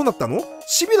茜はどうなったの？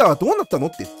シビラはどうなったの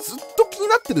ってずっと気に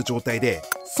なってる状態で、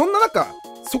そんな中、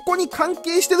そこに関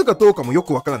係してるかどうかもよ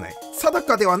くわからない。定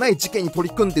かではない事件に取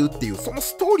り組んでるっていう、その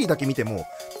ストーリーだけ見ても、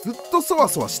ずっとそわ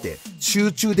そわして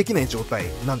集中できない状態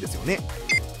なんですよね。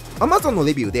Amazon の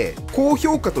レビューで高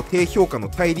評価と低評価の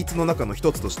対立の中の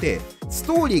一つとしてス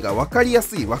トーリーが分かりや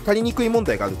すい分かりにくい問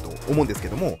題があると思うんですけ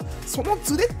ども、その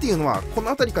ズレっていうのはこの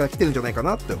辺りから来てるんじゃないか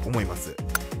なと思います。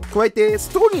加えてス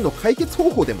トーリーの解決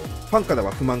方法でもファンから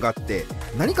は不満があって、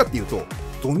何かっていうと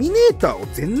ドミネーターを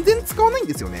全然使わないん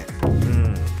ですよね。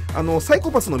サイコ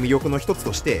パスの魅力の一つ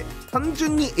として単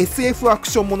純に SF アク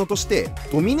ションものとして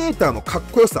ドミネーターのかっ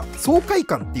こよさ、爽快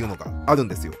感っていうのがあるん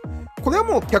ですよ。これは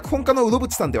もう脚本家のうろぶ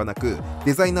ちさんではなく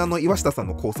デザイナーの岩下さん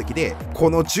の功績で、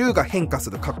この銃が変化す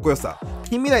るかっこよさ、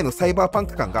近未来のサイバーパン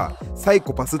ク感がサイ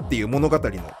コパスっていう物語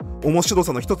の面白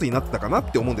さの一つになってたかな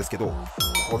って思うんですけど、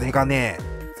これがね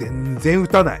全然打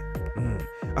たない。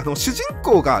主人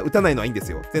公が打たないのはいいんで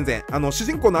すよ。全然主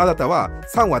人公の新は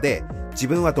3話で自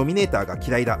分はドミネーターが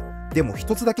嫌いだ、でも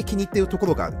一つだけ気に入っているとこ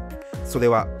ろがある、それ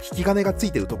は引き金がつ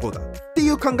いているところだってい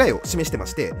う考えを示してま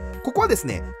して、ここはです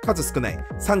ね数少ない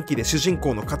3期で主人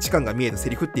公の価値観が見えるセ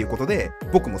リフっていうことで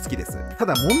僕も好きです。た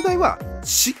だ問題は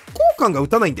執行官が打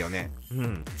たないんだよね。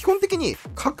基本的に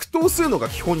格闘するのが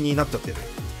基本になっちゃってる。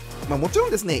もちろ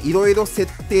んですね、いろいろ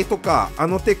設定とかあ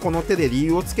の手この手で理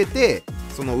由をつけて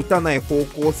その打たない方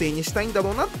向性にしたいんだ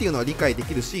ろうなっていうのは理解で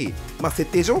きるし、設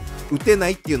定上打てな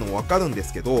いっていうのもわかるんで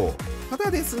すけど、た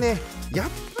だですね、やっ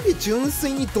ぱり純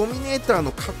粋にドミネーター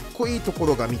のかっこいいとこ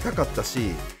ろが見たかったし、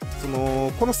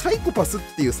このサイコパスっ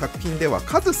ていう作品では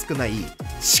数少ない思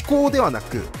考ではな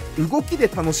く動きで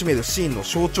楽しめるシーンの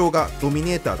象徴がドミ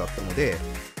ネーターだったので、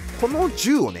この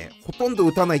銃をねほとんど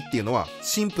撃たないっていうのは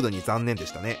シンプルに残念で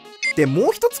したね。で、も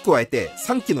う一つ加えて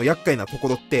3期の厄介なとこ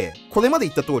ろって、これまで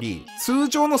言った通り通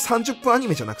常の30分アニ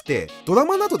メじゃなくてドラ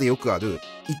マなどでよくある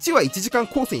1話1時間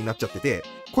構成になっちゃってて、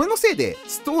これのせいで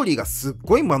ストーリーがすっ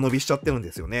ごい間延びしちゃってるん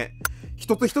ですよね。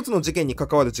一つ一つの事件に関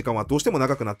わる時間はどうしても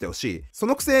長くなっちゃうし、そ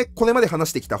のくせこれまで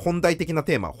話してきた本題的な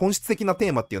テーマ、本質的なテ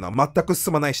ーマっていうのは全く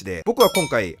進まないしで、僕は今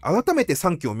回改めて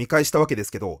3期を見返したわけで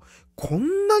すけど、こ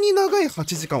んなに長い8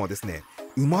時間はですね、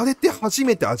生まれて初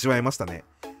めて味わえましたね。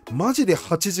マジで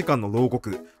8時間の牢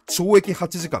獄、懲役8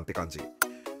時間って感じ。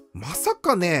まさ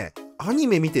かね、アニ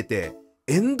メ見てて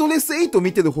エンドレス8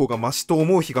見てる方がマシと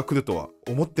思う日が来るとは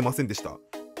思ってませんでした。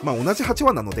同じ8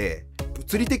話なので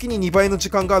物理的に2倍の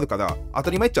時間があるから当た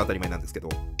り前っちゃ当たり前なんですけど、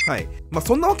はい。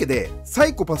そんなわけでサ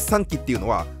イコパス3期っていうの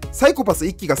はサイコパス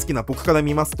1期が好きな僕から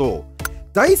見ますと、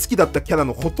大好きだったキャラ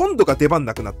のほとんどが出番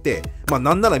なくなって、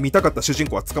なんなら見たかった主人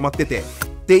公は捕まってて、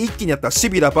で一気にあったシ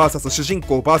ビラ VS 主人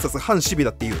公 VS 反シビ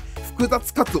ラっていう複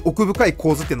雑かつ奥深い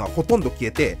構図っていうのはほとんど消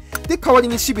えて、で代わり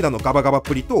にシビラのガバガバっ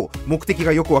ぷりと目的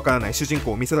がよくわからない主人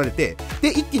公を見せられて、で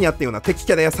一気にあったような敵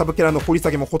キャラやサブキャラの掘り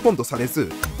下げもほとんどされず、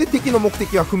で敵の目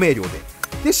的は不明瞭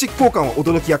で、執行官は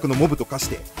驚き役のモブと化し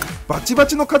て、バチバ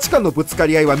チの価値観のぶつか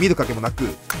り合いは見る影もなく、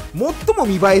最も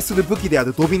見栄えする武器であ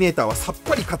るドミネーターはさっ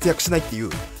ぱり活躍しないっていう、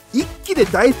一期で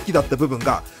大好きだった部分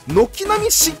が軒並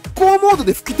み執行モード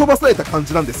で吹き飛ばされた感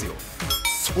じなんですよ。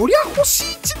そりゃ星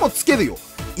1もつけるよ。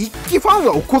一期ファン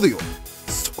は怒るよ。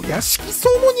そりゃ色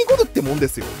相も濁るってもんで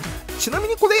すよ。ちなみ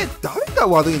にこれ誰が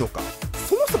悪いのか、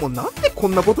そもそもなんでこ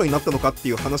んなことになったのかって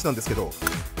いう話なんですけど、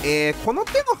この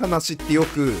手の話ってよ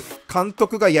く監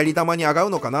督がやり玉に上がる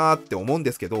のかなって思うん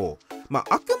ですけど、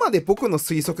あくまで僕の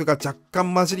推測が若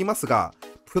干混じりますが、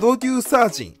プロデューサー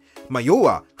陣、要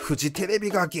はフジテレビ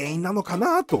が原因なのか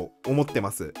なと思って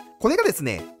ます。これがです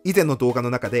ね、以前の動画の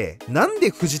中でなんで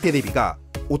フジテレビが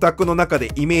オタクの中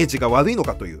でイメージが悪いの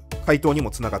かという回答に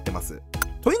もつながってます。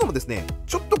というのもですね、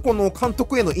ちょっとこの監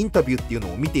督へのインタビューっていう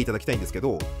のを見ていただきたいんですけ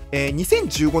ど、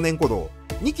2015年頃、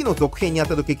2期の続編にあ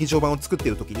たる劇場版を作って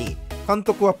いる時に、監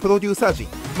督はプロデューサー陣、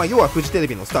要はフジテレ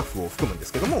ビのスタッフを含むんで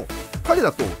すけども、彼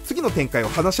らと次の展開を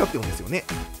話し合ってるんですよね。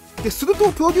する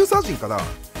とプロデューサー陣から、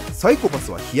サイコパ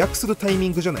スは飛躍するタイミ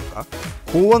ングじゃないか、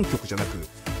公安局じゃなく、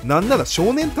なんなら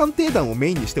少年探偵団をメ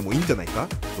インにしてもいいんじゃないか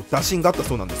と打診があった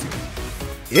そうなんですよ。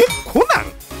コナン？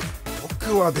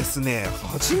僕はですね、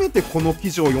初めてこの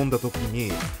記事を読んだ時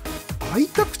に開い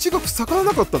た口が塞がら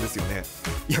なかったんですよね。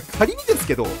いや、仮にです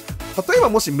けど、例えば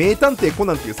もし名探偵コ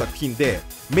ナンっていう作品で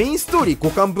メインストーリー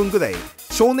5巻分ぐらい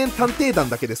少年探偵団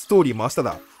だけでストーリー回した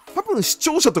ら、多分視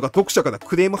聴者とか読者から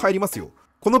クレーム入りますよ。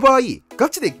この場合ガ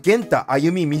チで源太、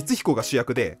歩美、光彦が主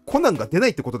役でコナンが出な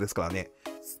いってことですからね。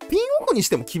スピンオフにし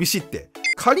ても厳しいって。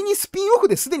仮にスピンオフ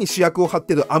ですでに主役を張っ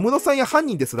てる安室さんや犯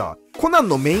人ですら、コナン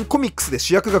のメインコミックスで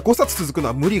主役が5冊続くの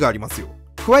は無理がありますよ。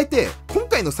加えて今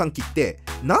回の3期って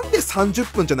なんで30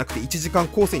分じゃなくて1時間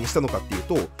構成にしたのかっていう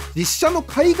と、実写の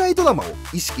海外ドラマを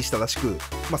意識したらしく、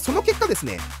その結果です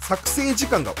ね、作成時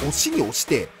間が押しに押し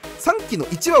て3期の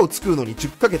1話を作るのに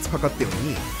10ヶ月かかってるの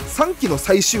に、3期の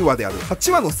最終話である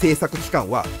8話の制作期間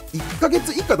は1ヶ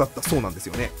月以下だったそうなんです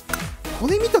よね。こ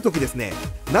れ見た時ですね、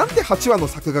なんで8話の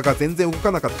作画が全然動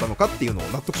かなかったのかっていうのを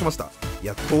納得しました。い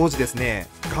や、当時ですね、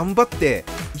頑張って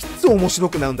いつ面白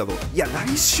くなるんだろう、いや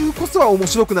来週こそは面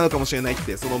白くなるかもしれないっ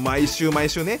て、その毎週毎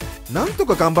週ね、なんと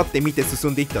か頑張って見て進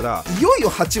んでいったら、いよい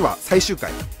よ8話最終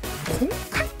回、今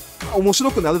回は面白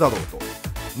くなるだろうと、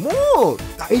もう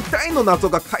大体の謎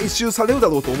が回収されるだ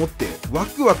ろうと思ってワ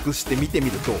クワクして見てみ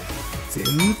ると、全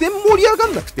然盛り上が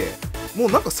んなくて、もう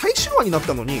なんか最終話になっ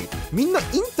たのにみんなイ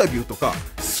ンタビューとか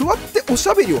座っておし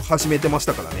ゃべりを始めてまし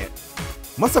たからね。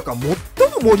まさか最も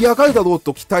盛り上がるだろう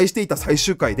と期待していた最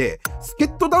終回で助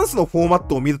っ人ダンスのフォーマッ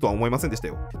トを見るとは思いませんでした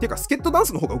よ。てか助っ人ダン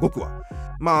スの方が動くわ。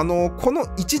この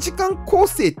1時間構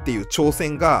成っていう挑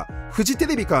戦がフジテ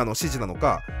レビからの指示なの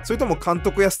か、それとも監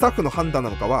督やスタッフの判断な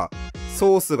のかは、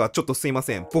ソースがちょっとすいま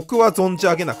せん、僕は存じ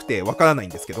上げなくてわからないん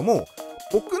ですけども、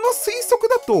僕の推測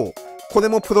だとこれ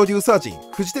もプロデューサー陣、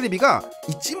フジテレビが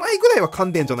1枚ぐらいは噛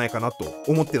んでんじゃないかなと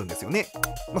思ってるんですよね。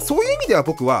そういう意味では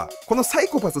僕はこのサイ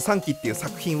コパス3期っていう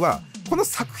作品は、この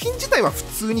作品自体は普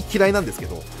通に嫌いなんですけ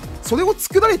ど、それを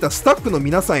作られたスタッフの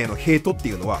皆さんへのヘイトって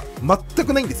いうのは全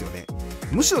くないんですよね。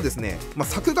むしろですね、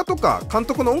作画とか監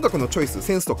督の音楽のチョイス、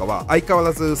センスとかは相変わ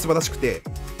らず素晴らしくて、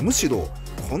むしろ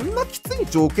こんなきつい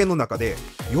条件の中で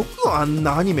よくあん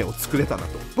なアニメを作れたな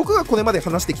と。僕がこれまで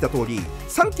話してきた通り、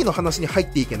3期の話に入っ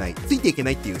ていけない、ついていけ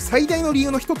ないっていう最大の理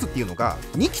由の一つっていうのが、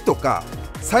2期とか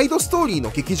サイドストーリーの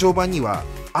劇場版には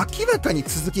明らかに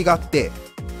続きがあって、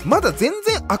まだ全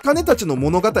然茜たちの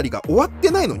物語が終わって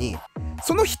ないのに、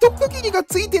その一区切りが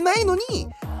ついてないのに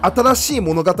新しい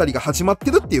物語が始まって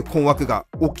るっていう困惑が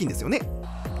大きいんですよね。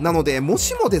なのでも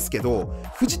しもですけど、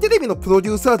フジテレビのプロデ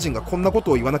ューサー陣がこんなこ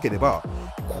とを言わなければ、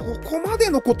ここまで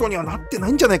のことにはなってな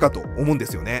いんじゃないかと思うんで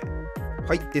すよね。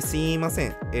はい。で、すいませ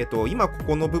ん。今こ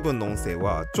この部分の音声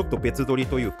はちょっと別撮り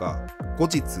というか、後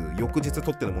日、翌日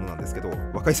撮ってるものなんですけど、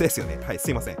分かりづらいですよね。はい、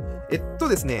すいません。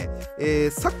ですね、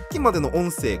さっきまでの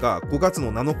音声が5月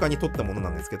の7日に撮ったものな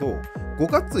んですけど、5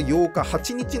月8日、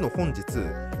8日の本日、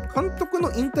監督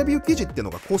のインタビュー記事っていうの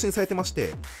が更新されてまし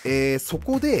て、そ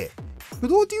こで、プ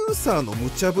ロデューサーの無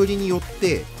茶ぶりによっ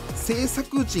て制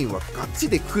作陣はガチ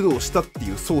で苦労したって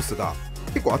いうソースが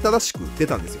結構新しく出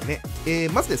たんですよね。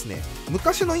まずですね、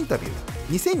昔のインタビュ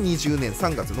ー、2020年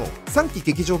3月の3期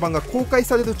劇場版が公開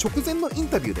される直前のイン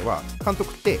タビューでは、監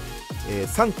督って、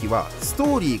3期はスト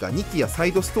ーリーが2期やサ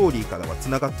イドストーリーからはつ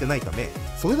ながってないため、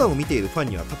それらを見ているファン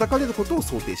には叩かれることを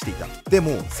想定していた。で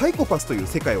もサイコパスという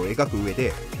世界を描く上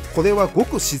で、これはご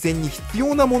く自然に必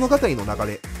要な物語の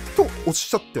流れとおっ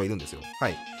しゃってはいるんですよ。は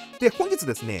い。で、本日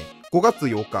ですね、5月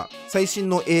8日、最新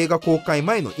の映画公開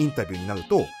前のインタビューになる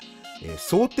と、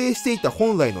想定していた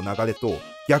本来の流れと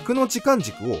逆の時間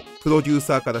軸をプロデュー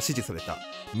サーから指示された。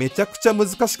めちゃくちゃ難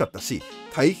しかったし、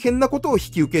大変なことを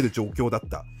引き受ける状況だっ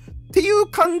た。っていう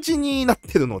感じになっ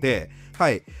てるので、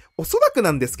はい。おそらく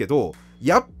なんですけど、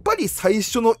やっぱり最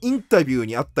初のインタビュー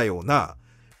にあったような、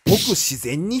ごく自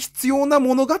然に必要な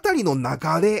物語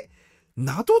の流れ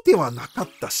などではなかっ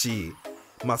たし、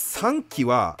3期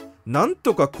はなん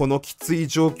とかこのきつい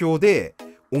状況で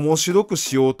面白く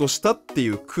しようとしたってい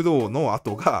う苦労の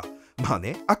跡が、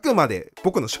あくまで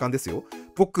僕の主観ですよ。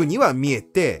僕には見え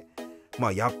て、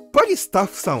やっぱりスタッ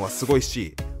フさんはすごい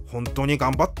し、本当に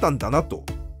頑張ったんだなと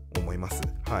思います。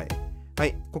はい。は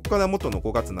い。ここから元の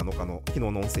5月7日の昨日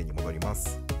の音声に戻りま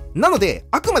す。なので、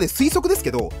あくまで推測です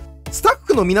けど、スタッ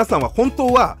フの皆さんは本当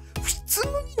は普通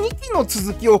に2期の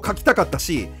続きを書きたかった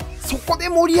し、そこで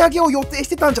盛り上げを予定し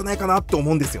てたんじゃないかなと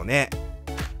思うんですよね。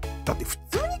だって普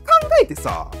通に考えて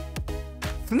さ、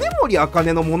常森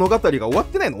茜の物語が終わっ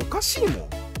てないのおかしいもん。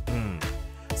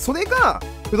それが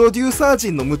プロデューサー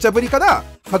陣の無茶ぶりから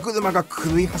歯車が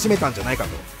狂い始めたんじゃないか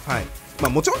と。はい。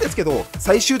もちろんですけど、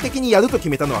最終的にやると決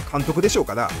めたのは監督でしょう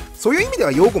から、そういう意味で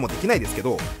は擁護もできないですけ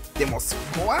ど、でもそ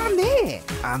こはね、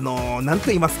なんと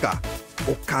言いますか、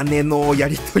お金のや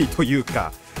り取りという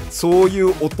か、そうい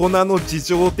う大人の事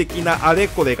情的なあれ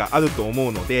これがあると思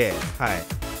うので、はい。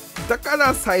だか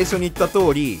ら最初に言った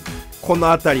通り、こ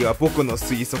の辺りは僕の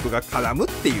推測が絡むっ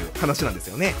ていう話なんです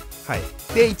よね。はい。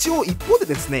で、一応一方で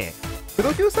ですね、プ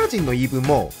ロデューサー陣の言い分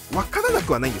もわからな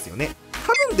くはないんですよね。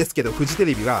多分ですけど、フジテ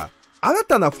レビは、新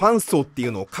たなファン層ってい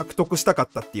うのを獲得したかっ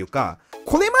たっていうか、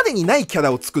これまでにないキャ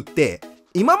ラを作って、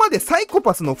今までサイコ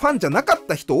パスのファンじゃなかっ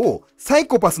た人をサイ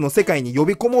コパスの世界に呼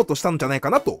び込もうとしたんじゃないか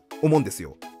なと思うんです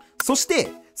よ。そして、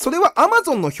それは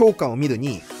Amazon の評価を見る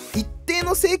に、一定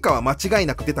の成果は間違い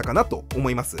なく出たかなと思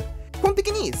います。基本的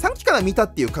に3期から見た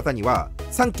っていう方には、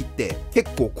3期って結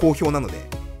構好評なので、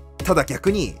ただ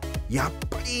逆に、やっ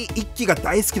ぱり1期が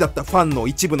大好きだったファンの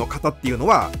一部の方っていうの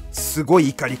はすごい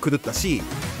怒り狂ったし、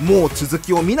もう続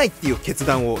きを見ないっていう決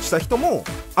断をした人も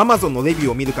Amazon のレビュ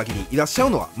ーを見る限りいらっしゃる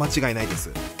のは間違いないです。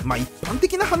一般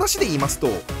的な話で言いますと、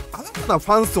新たな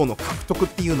ファン層の獲得っ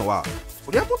ていうのは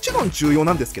そりゃもちろん重要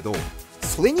なんですけど、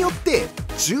それによって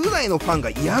従来のファンが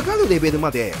嫌がるレベル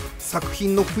まで作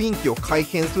品の雰囲気を改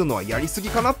変するのはやりすぎ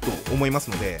かなと思います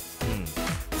ので、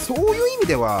そういう意味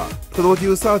ではプロデ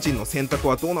ューサー陣の選択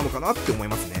はどうなのかなって思い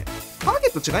ますね。ターゲ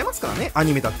ット違いますからね、ア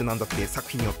ニメだってなんだって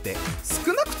作品によって。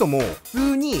少なくとも普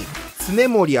通に常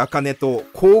森茜と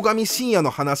鴻上信也の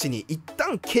話に一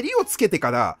旦ケリをつけて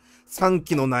から3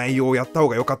期の内容をやった方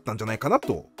が良かったんじゃないかな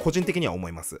と個人的には思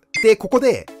います。で、ここ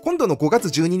で今度の5月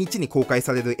12日に公開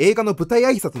される映画の舞台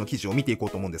挨拶の記事を見ていこう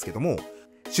と思うんですけども、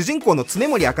主人公の常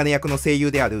森茜役の声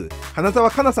優である花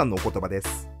澤香菜さんのお言葉で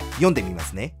す。読んでみま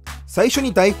すね。最初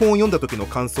に台本を読んだ時の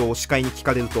感想を司会に聞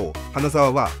かれると、花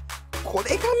澤はこ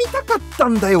れが見たかった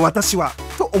んだよ私は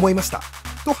と思いました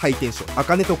とハイテンション。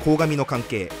茜と鴻上の関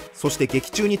係、そして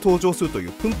劇中に登場するとい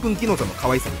うプンプンギノザの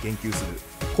可愛さに言及する。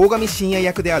鴻上信也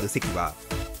役である関は、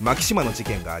牧島の事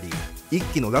件があり、一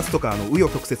期のラストからの紆余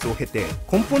曲折を経て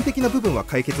根本的な部分は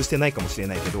解決してないかもしれ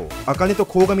ないけど、茜と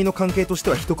鴻上の関係として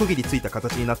は一区切りついた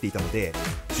形になっていたので、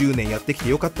10年やってきて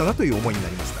よかったなという思いにな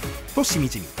りましたとしみ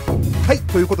じみ。はい、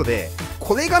ということで、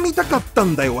これが見たかった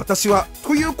んだよ私は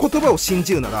という言葉を信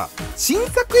じるなら、新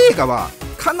作映画は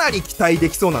かなり期待で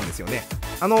きそうなんですよね。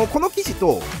この記事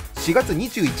と4月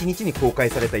21日に公開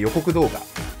された予告動画、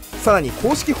さらに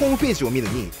公式ホームページを見る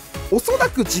に、おそら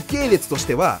く時系列とし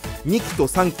ては2期と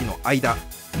3期の間、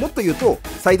もっと言うと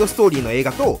サイドストーリーの映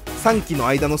画と3期の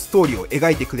間のストーリーを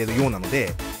描いてくれるようなの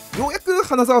で、ようやく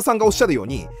花澤さんがおっしゃるよう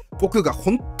に僕が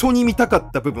本当に見たかっ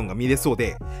た部分が見れそう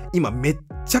で、今めっ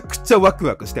ちゃくちゃワク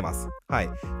ワクしてます。はい。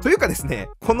というかですね、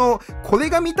これ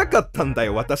が見たかったんだ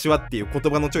よ私はっていう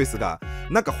言葉のチョイスが、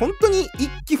なんか本当に一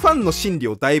期ファンの心理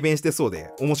を代弁してそうで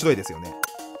面白いですよね。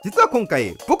実は今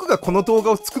回僕がこの動画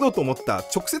を作ろうと思った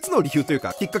直接の理由という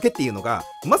かきっかけっていうのが、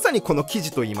まさにこの記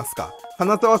事といいますか、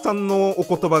花澤さんのお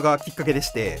言葉がきっかけで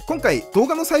して、今回動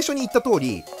画の最初に言った通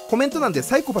りコメント欄で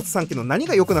サイコパス3期の何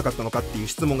が良くなかったのかっていう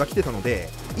質問が来てたので、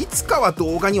いつかは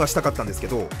動画にはしたかったんですけ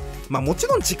ど、もち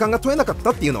ろん時間が取れなかっ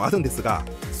たっていうのはあるんですが、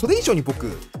それ以上に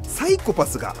僕サイコパ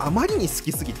スがあまりに好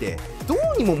きすぎてど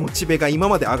うにもモチベが今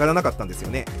まで上がらなかったんですよ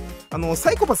ね。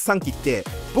サイコパス3期って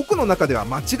僕の中では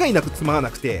間違いなくつまらな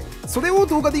くて、それを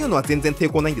動画で言うのは全然抵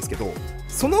抗ないんですけど、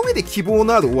その上で希望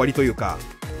のある終わりというか、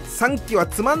3期は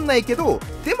つまんないけど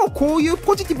でもこういう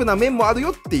ポジティブな面もある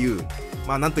よっていう、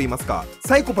なんと言いますか、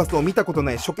サイコパスを見たこと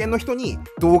ない初見の人に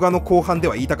動画の後半で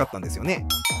は言いたかったんですよね。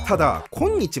ただ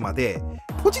今日まで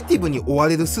ポジティブに終わ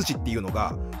れる筋っていうの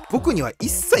が僕には一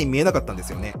切見えなかったんで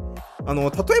すよね。例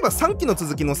えば3期の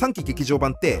続きの3期劇場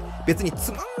版って別に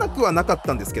つまんなくはなかっ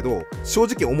たんですけど、正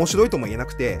直面白いとも言えな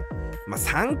くて、まあ、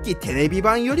3期テレビ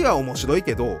版よりは面白い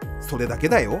けど、それだけ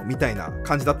だよみたいな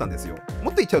感じだったんですよ。も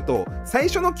っと言っちゃうと、最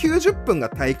初の90分が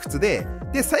退屈で、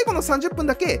最後の30分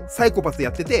だけサイコパス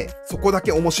やってて、そこだ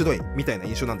け面白いみたいな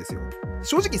印象なんですよ。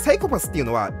正直サイコパスっていう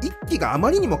のは1期があま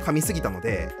りにも噛みすぎたの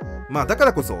で、まあだか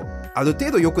らこそ、ある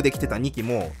程度よくできてた2期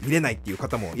も見れないっていう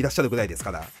方もいらっしゃるぐらいです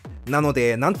から。なの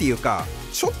で、なんていうか、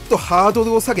ちょっとハード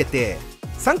ルを下げて、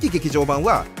3期劇場版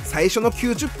は最初の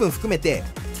90分含めて、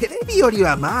テレビより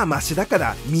はまあマシだか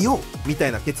ら見ようみた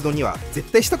いな結論には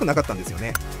絶対したくなかったんですよ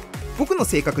ね。僕の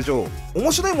性格上、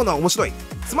面白いものは面白い、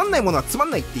つまんないものはつま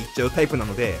んないって言っちゃうタイプな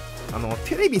ので、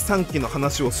テレビ3期の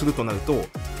話をするとなると、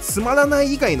つまらな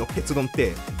い以外の結論っ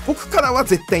て僕からは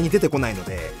絶対に出てこないの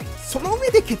で、その上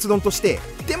で結論として、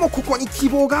でもここに希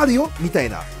望があるよみたい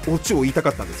なオチを言いたか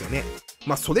ったんですよね。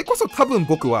まあそれこそ多分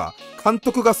僕は監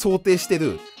督が想定して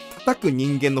る叩く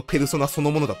人間のペルソナそ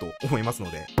のものだと思いますの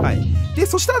で。はい。で、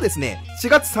そしたらですね、4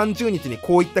月30日に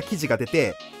こういった記事が出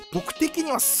て、僕的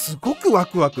にはすごくワ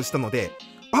クワクしたので、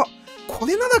あ、こ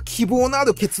れなら希望のあ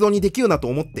る結論にできるなと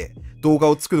思って動画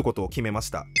を作ることを決めまし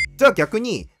た。じゃあ逆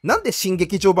に、なんで新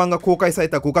劇場版が公開され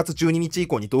た5月12日以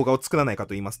降に動画を作らないかと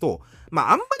言いますと、ま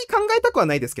ああんまり考えたくは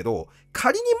ないですけど、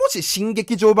仮にもし新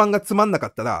劇場版がつまんなか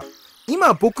ったら、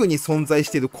今僕に存在し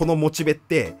ているこのモチベっ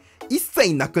て一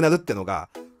切なくなるってのが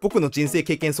僕の人生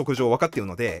経験則上分かっている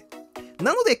ので、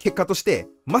なので結果として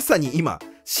まさに今、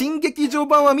新劇場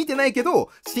版は見てないけど、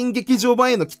新劇場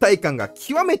版への期待感が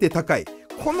極めて高い、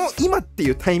この今って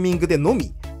いうタイミングでの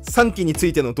み、3期につ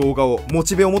いての動画をモ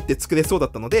チベを持って作れそうだ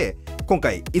ったので、今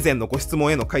回以前のご質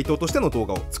問への回答としての動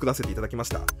画を作らせていただきまし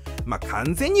た。まあ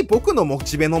完全に僕のモ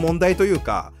チベの問題という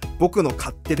か、僕の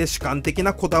勝手で主観的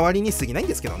なこだわりに過ぎないん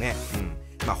ですけどね。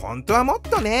まあ本当はもっ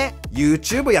とね、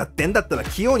YouTube やってんだったら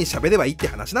器用に喋ればいいって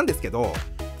話なんですけど、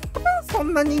そ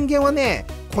んな人間はね、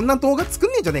こんな動画作ん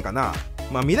ねえんじゃねえかな。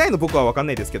まあ未来の僕は分かん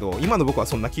ないですけど、今の僕は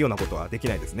そんな器用なことはでき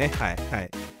ないですね。はい。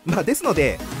まあですの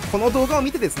で、この動画を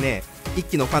見てですね、1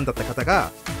期のファンだった方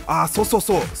が、ああ、そ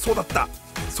うだった、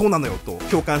そうなのよと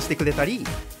共感してくれたり、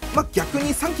まあ逆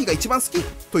に3期が一番好き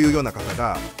というような方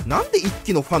が、なんで1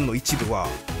期のファンの一部は、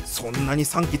そんなに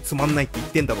3期つまんないって言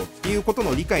ってんだろうっていうこと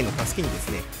の理解の助けにです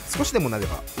ね、少しでもなれ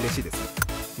ば嬉しいです。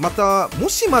また、も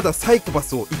しまだサイコパ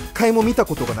スを1回も見た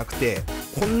ことがなくて、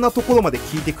こんなところまで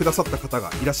聞いてくださった方が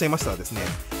いらっしゃいましたらですね、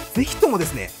ぜひともで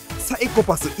すね、サイコ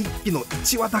パス1期の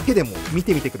1話だけでも見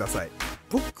てみてください。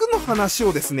僕の話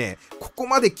をですね、ここ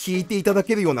まで聞いていただ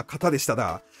けるような方でした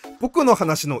ら、僕の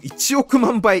話の1億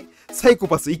万倍、サイコ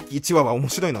パス1期1話は面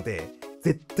白いので、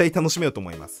絶対楽しめようと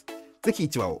思います。ぜひ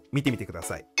1話を見てみてくだ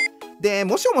さい。で、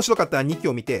もし面白かったら2期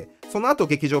を見て、その後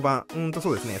劇場版、そ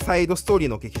うですね、サイドストーリー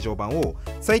の劇場版を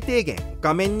最低限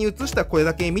画面に映したこれ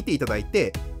だけ見ていただい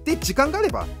て、で、時間があれ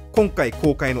ば、今回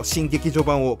公開の新劇場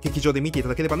版を劇場で見ていた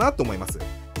だければなと思います。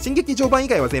新劇場版以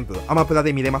外は全部アマプラ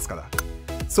で見れますから。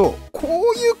そう、こ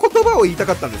ういう言葉を言いた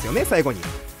かったんですよね、最後に。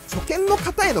初見の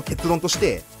方への結論とし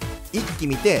て、1期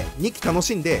見て、2期楽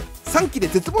しんで、3期で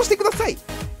絶望してください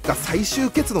が最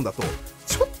終結論だと、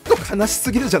ちょっと悲し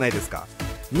すぎるじゃないですか。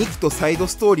2期とサイド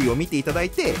ストーリーを見ていただい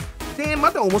て、で、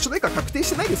まだ面白いか確定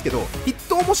してないですけど、きっ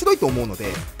と面白いと思うので、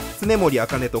常森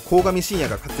茜と鴻上信也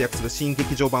が活躍する新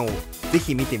劇場版をぜ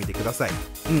ひ見てみてください。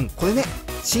これね、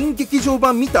新劇場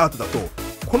版見た後だと、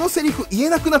このセリフ言え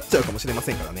なくなっちゃうかもしれま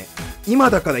せんからね。今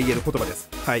だから言える言葉です。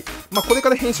はい。まあ、これか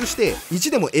ら編集して、意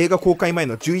地でも映画公開前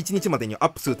の11日までにアッ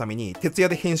プするために、徹夜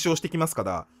で編集をしてきますか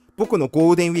ら、僕のゴー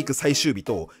ルデンウィーク最終日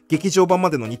と劇場版ま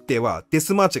での日程はデ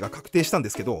スマーチが確定したんで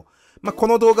すけど、まあ、こ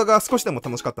の動画が少しでも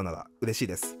楽しかったなら嬉しい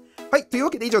です。はい、というわ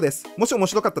けで以上です。もし面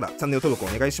白かったらチャンネル登録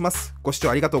お願いします。ご視聴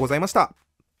ありがとうございました。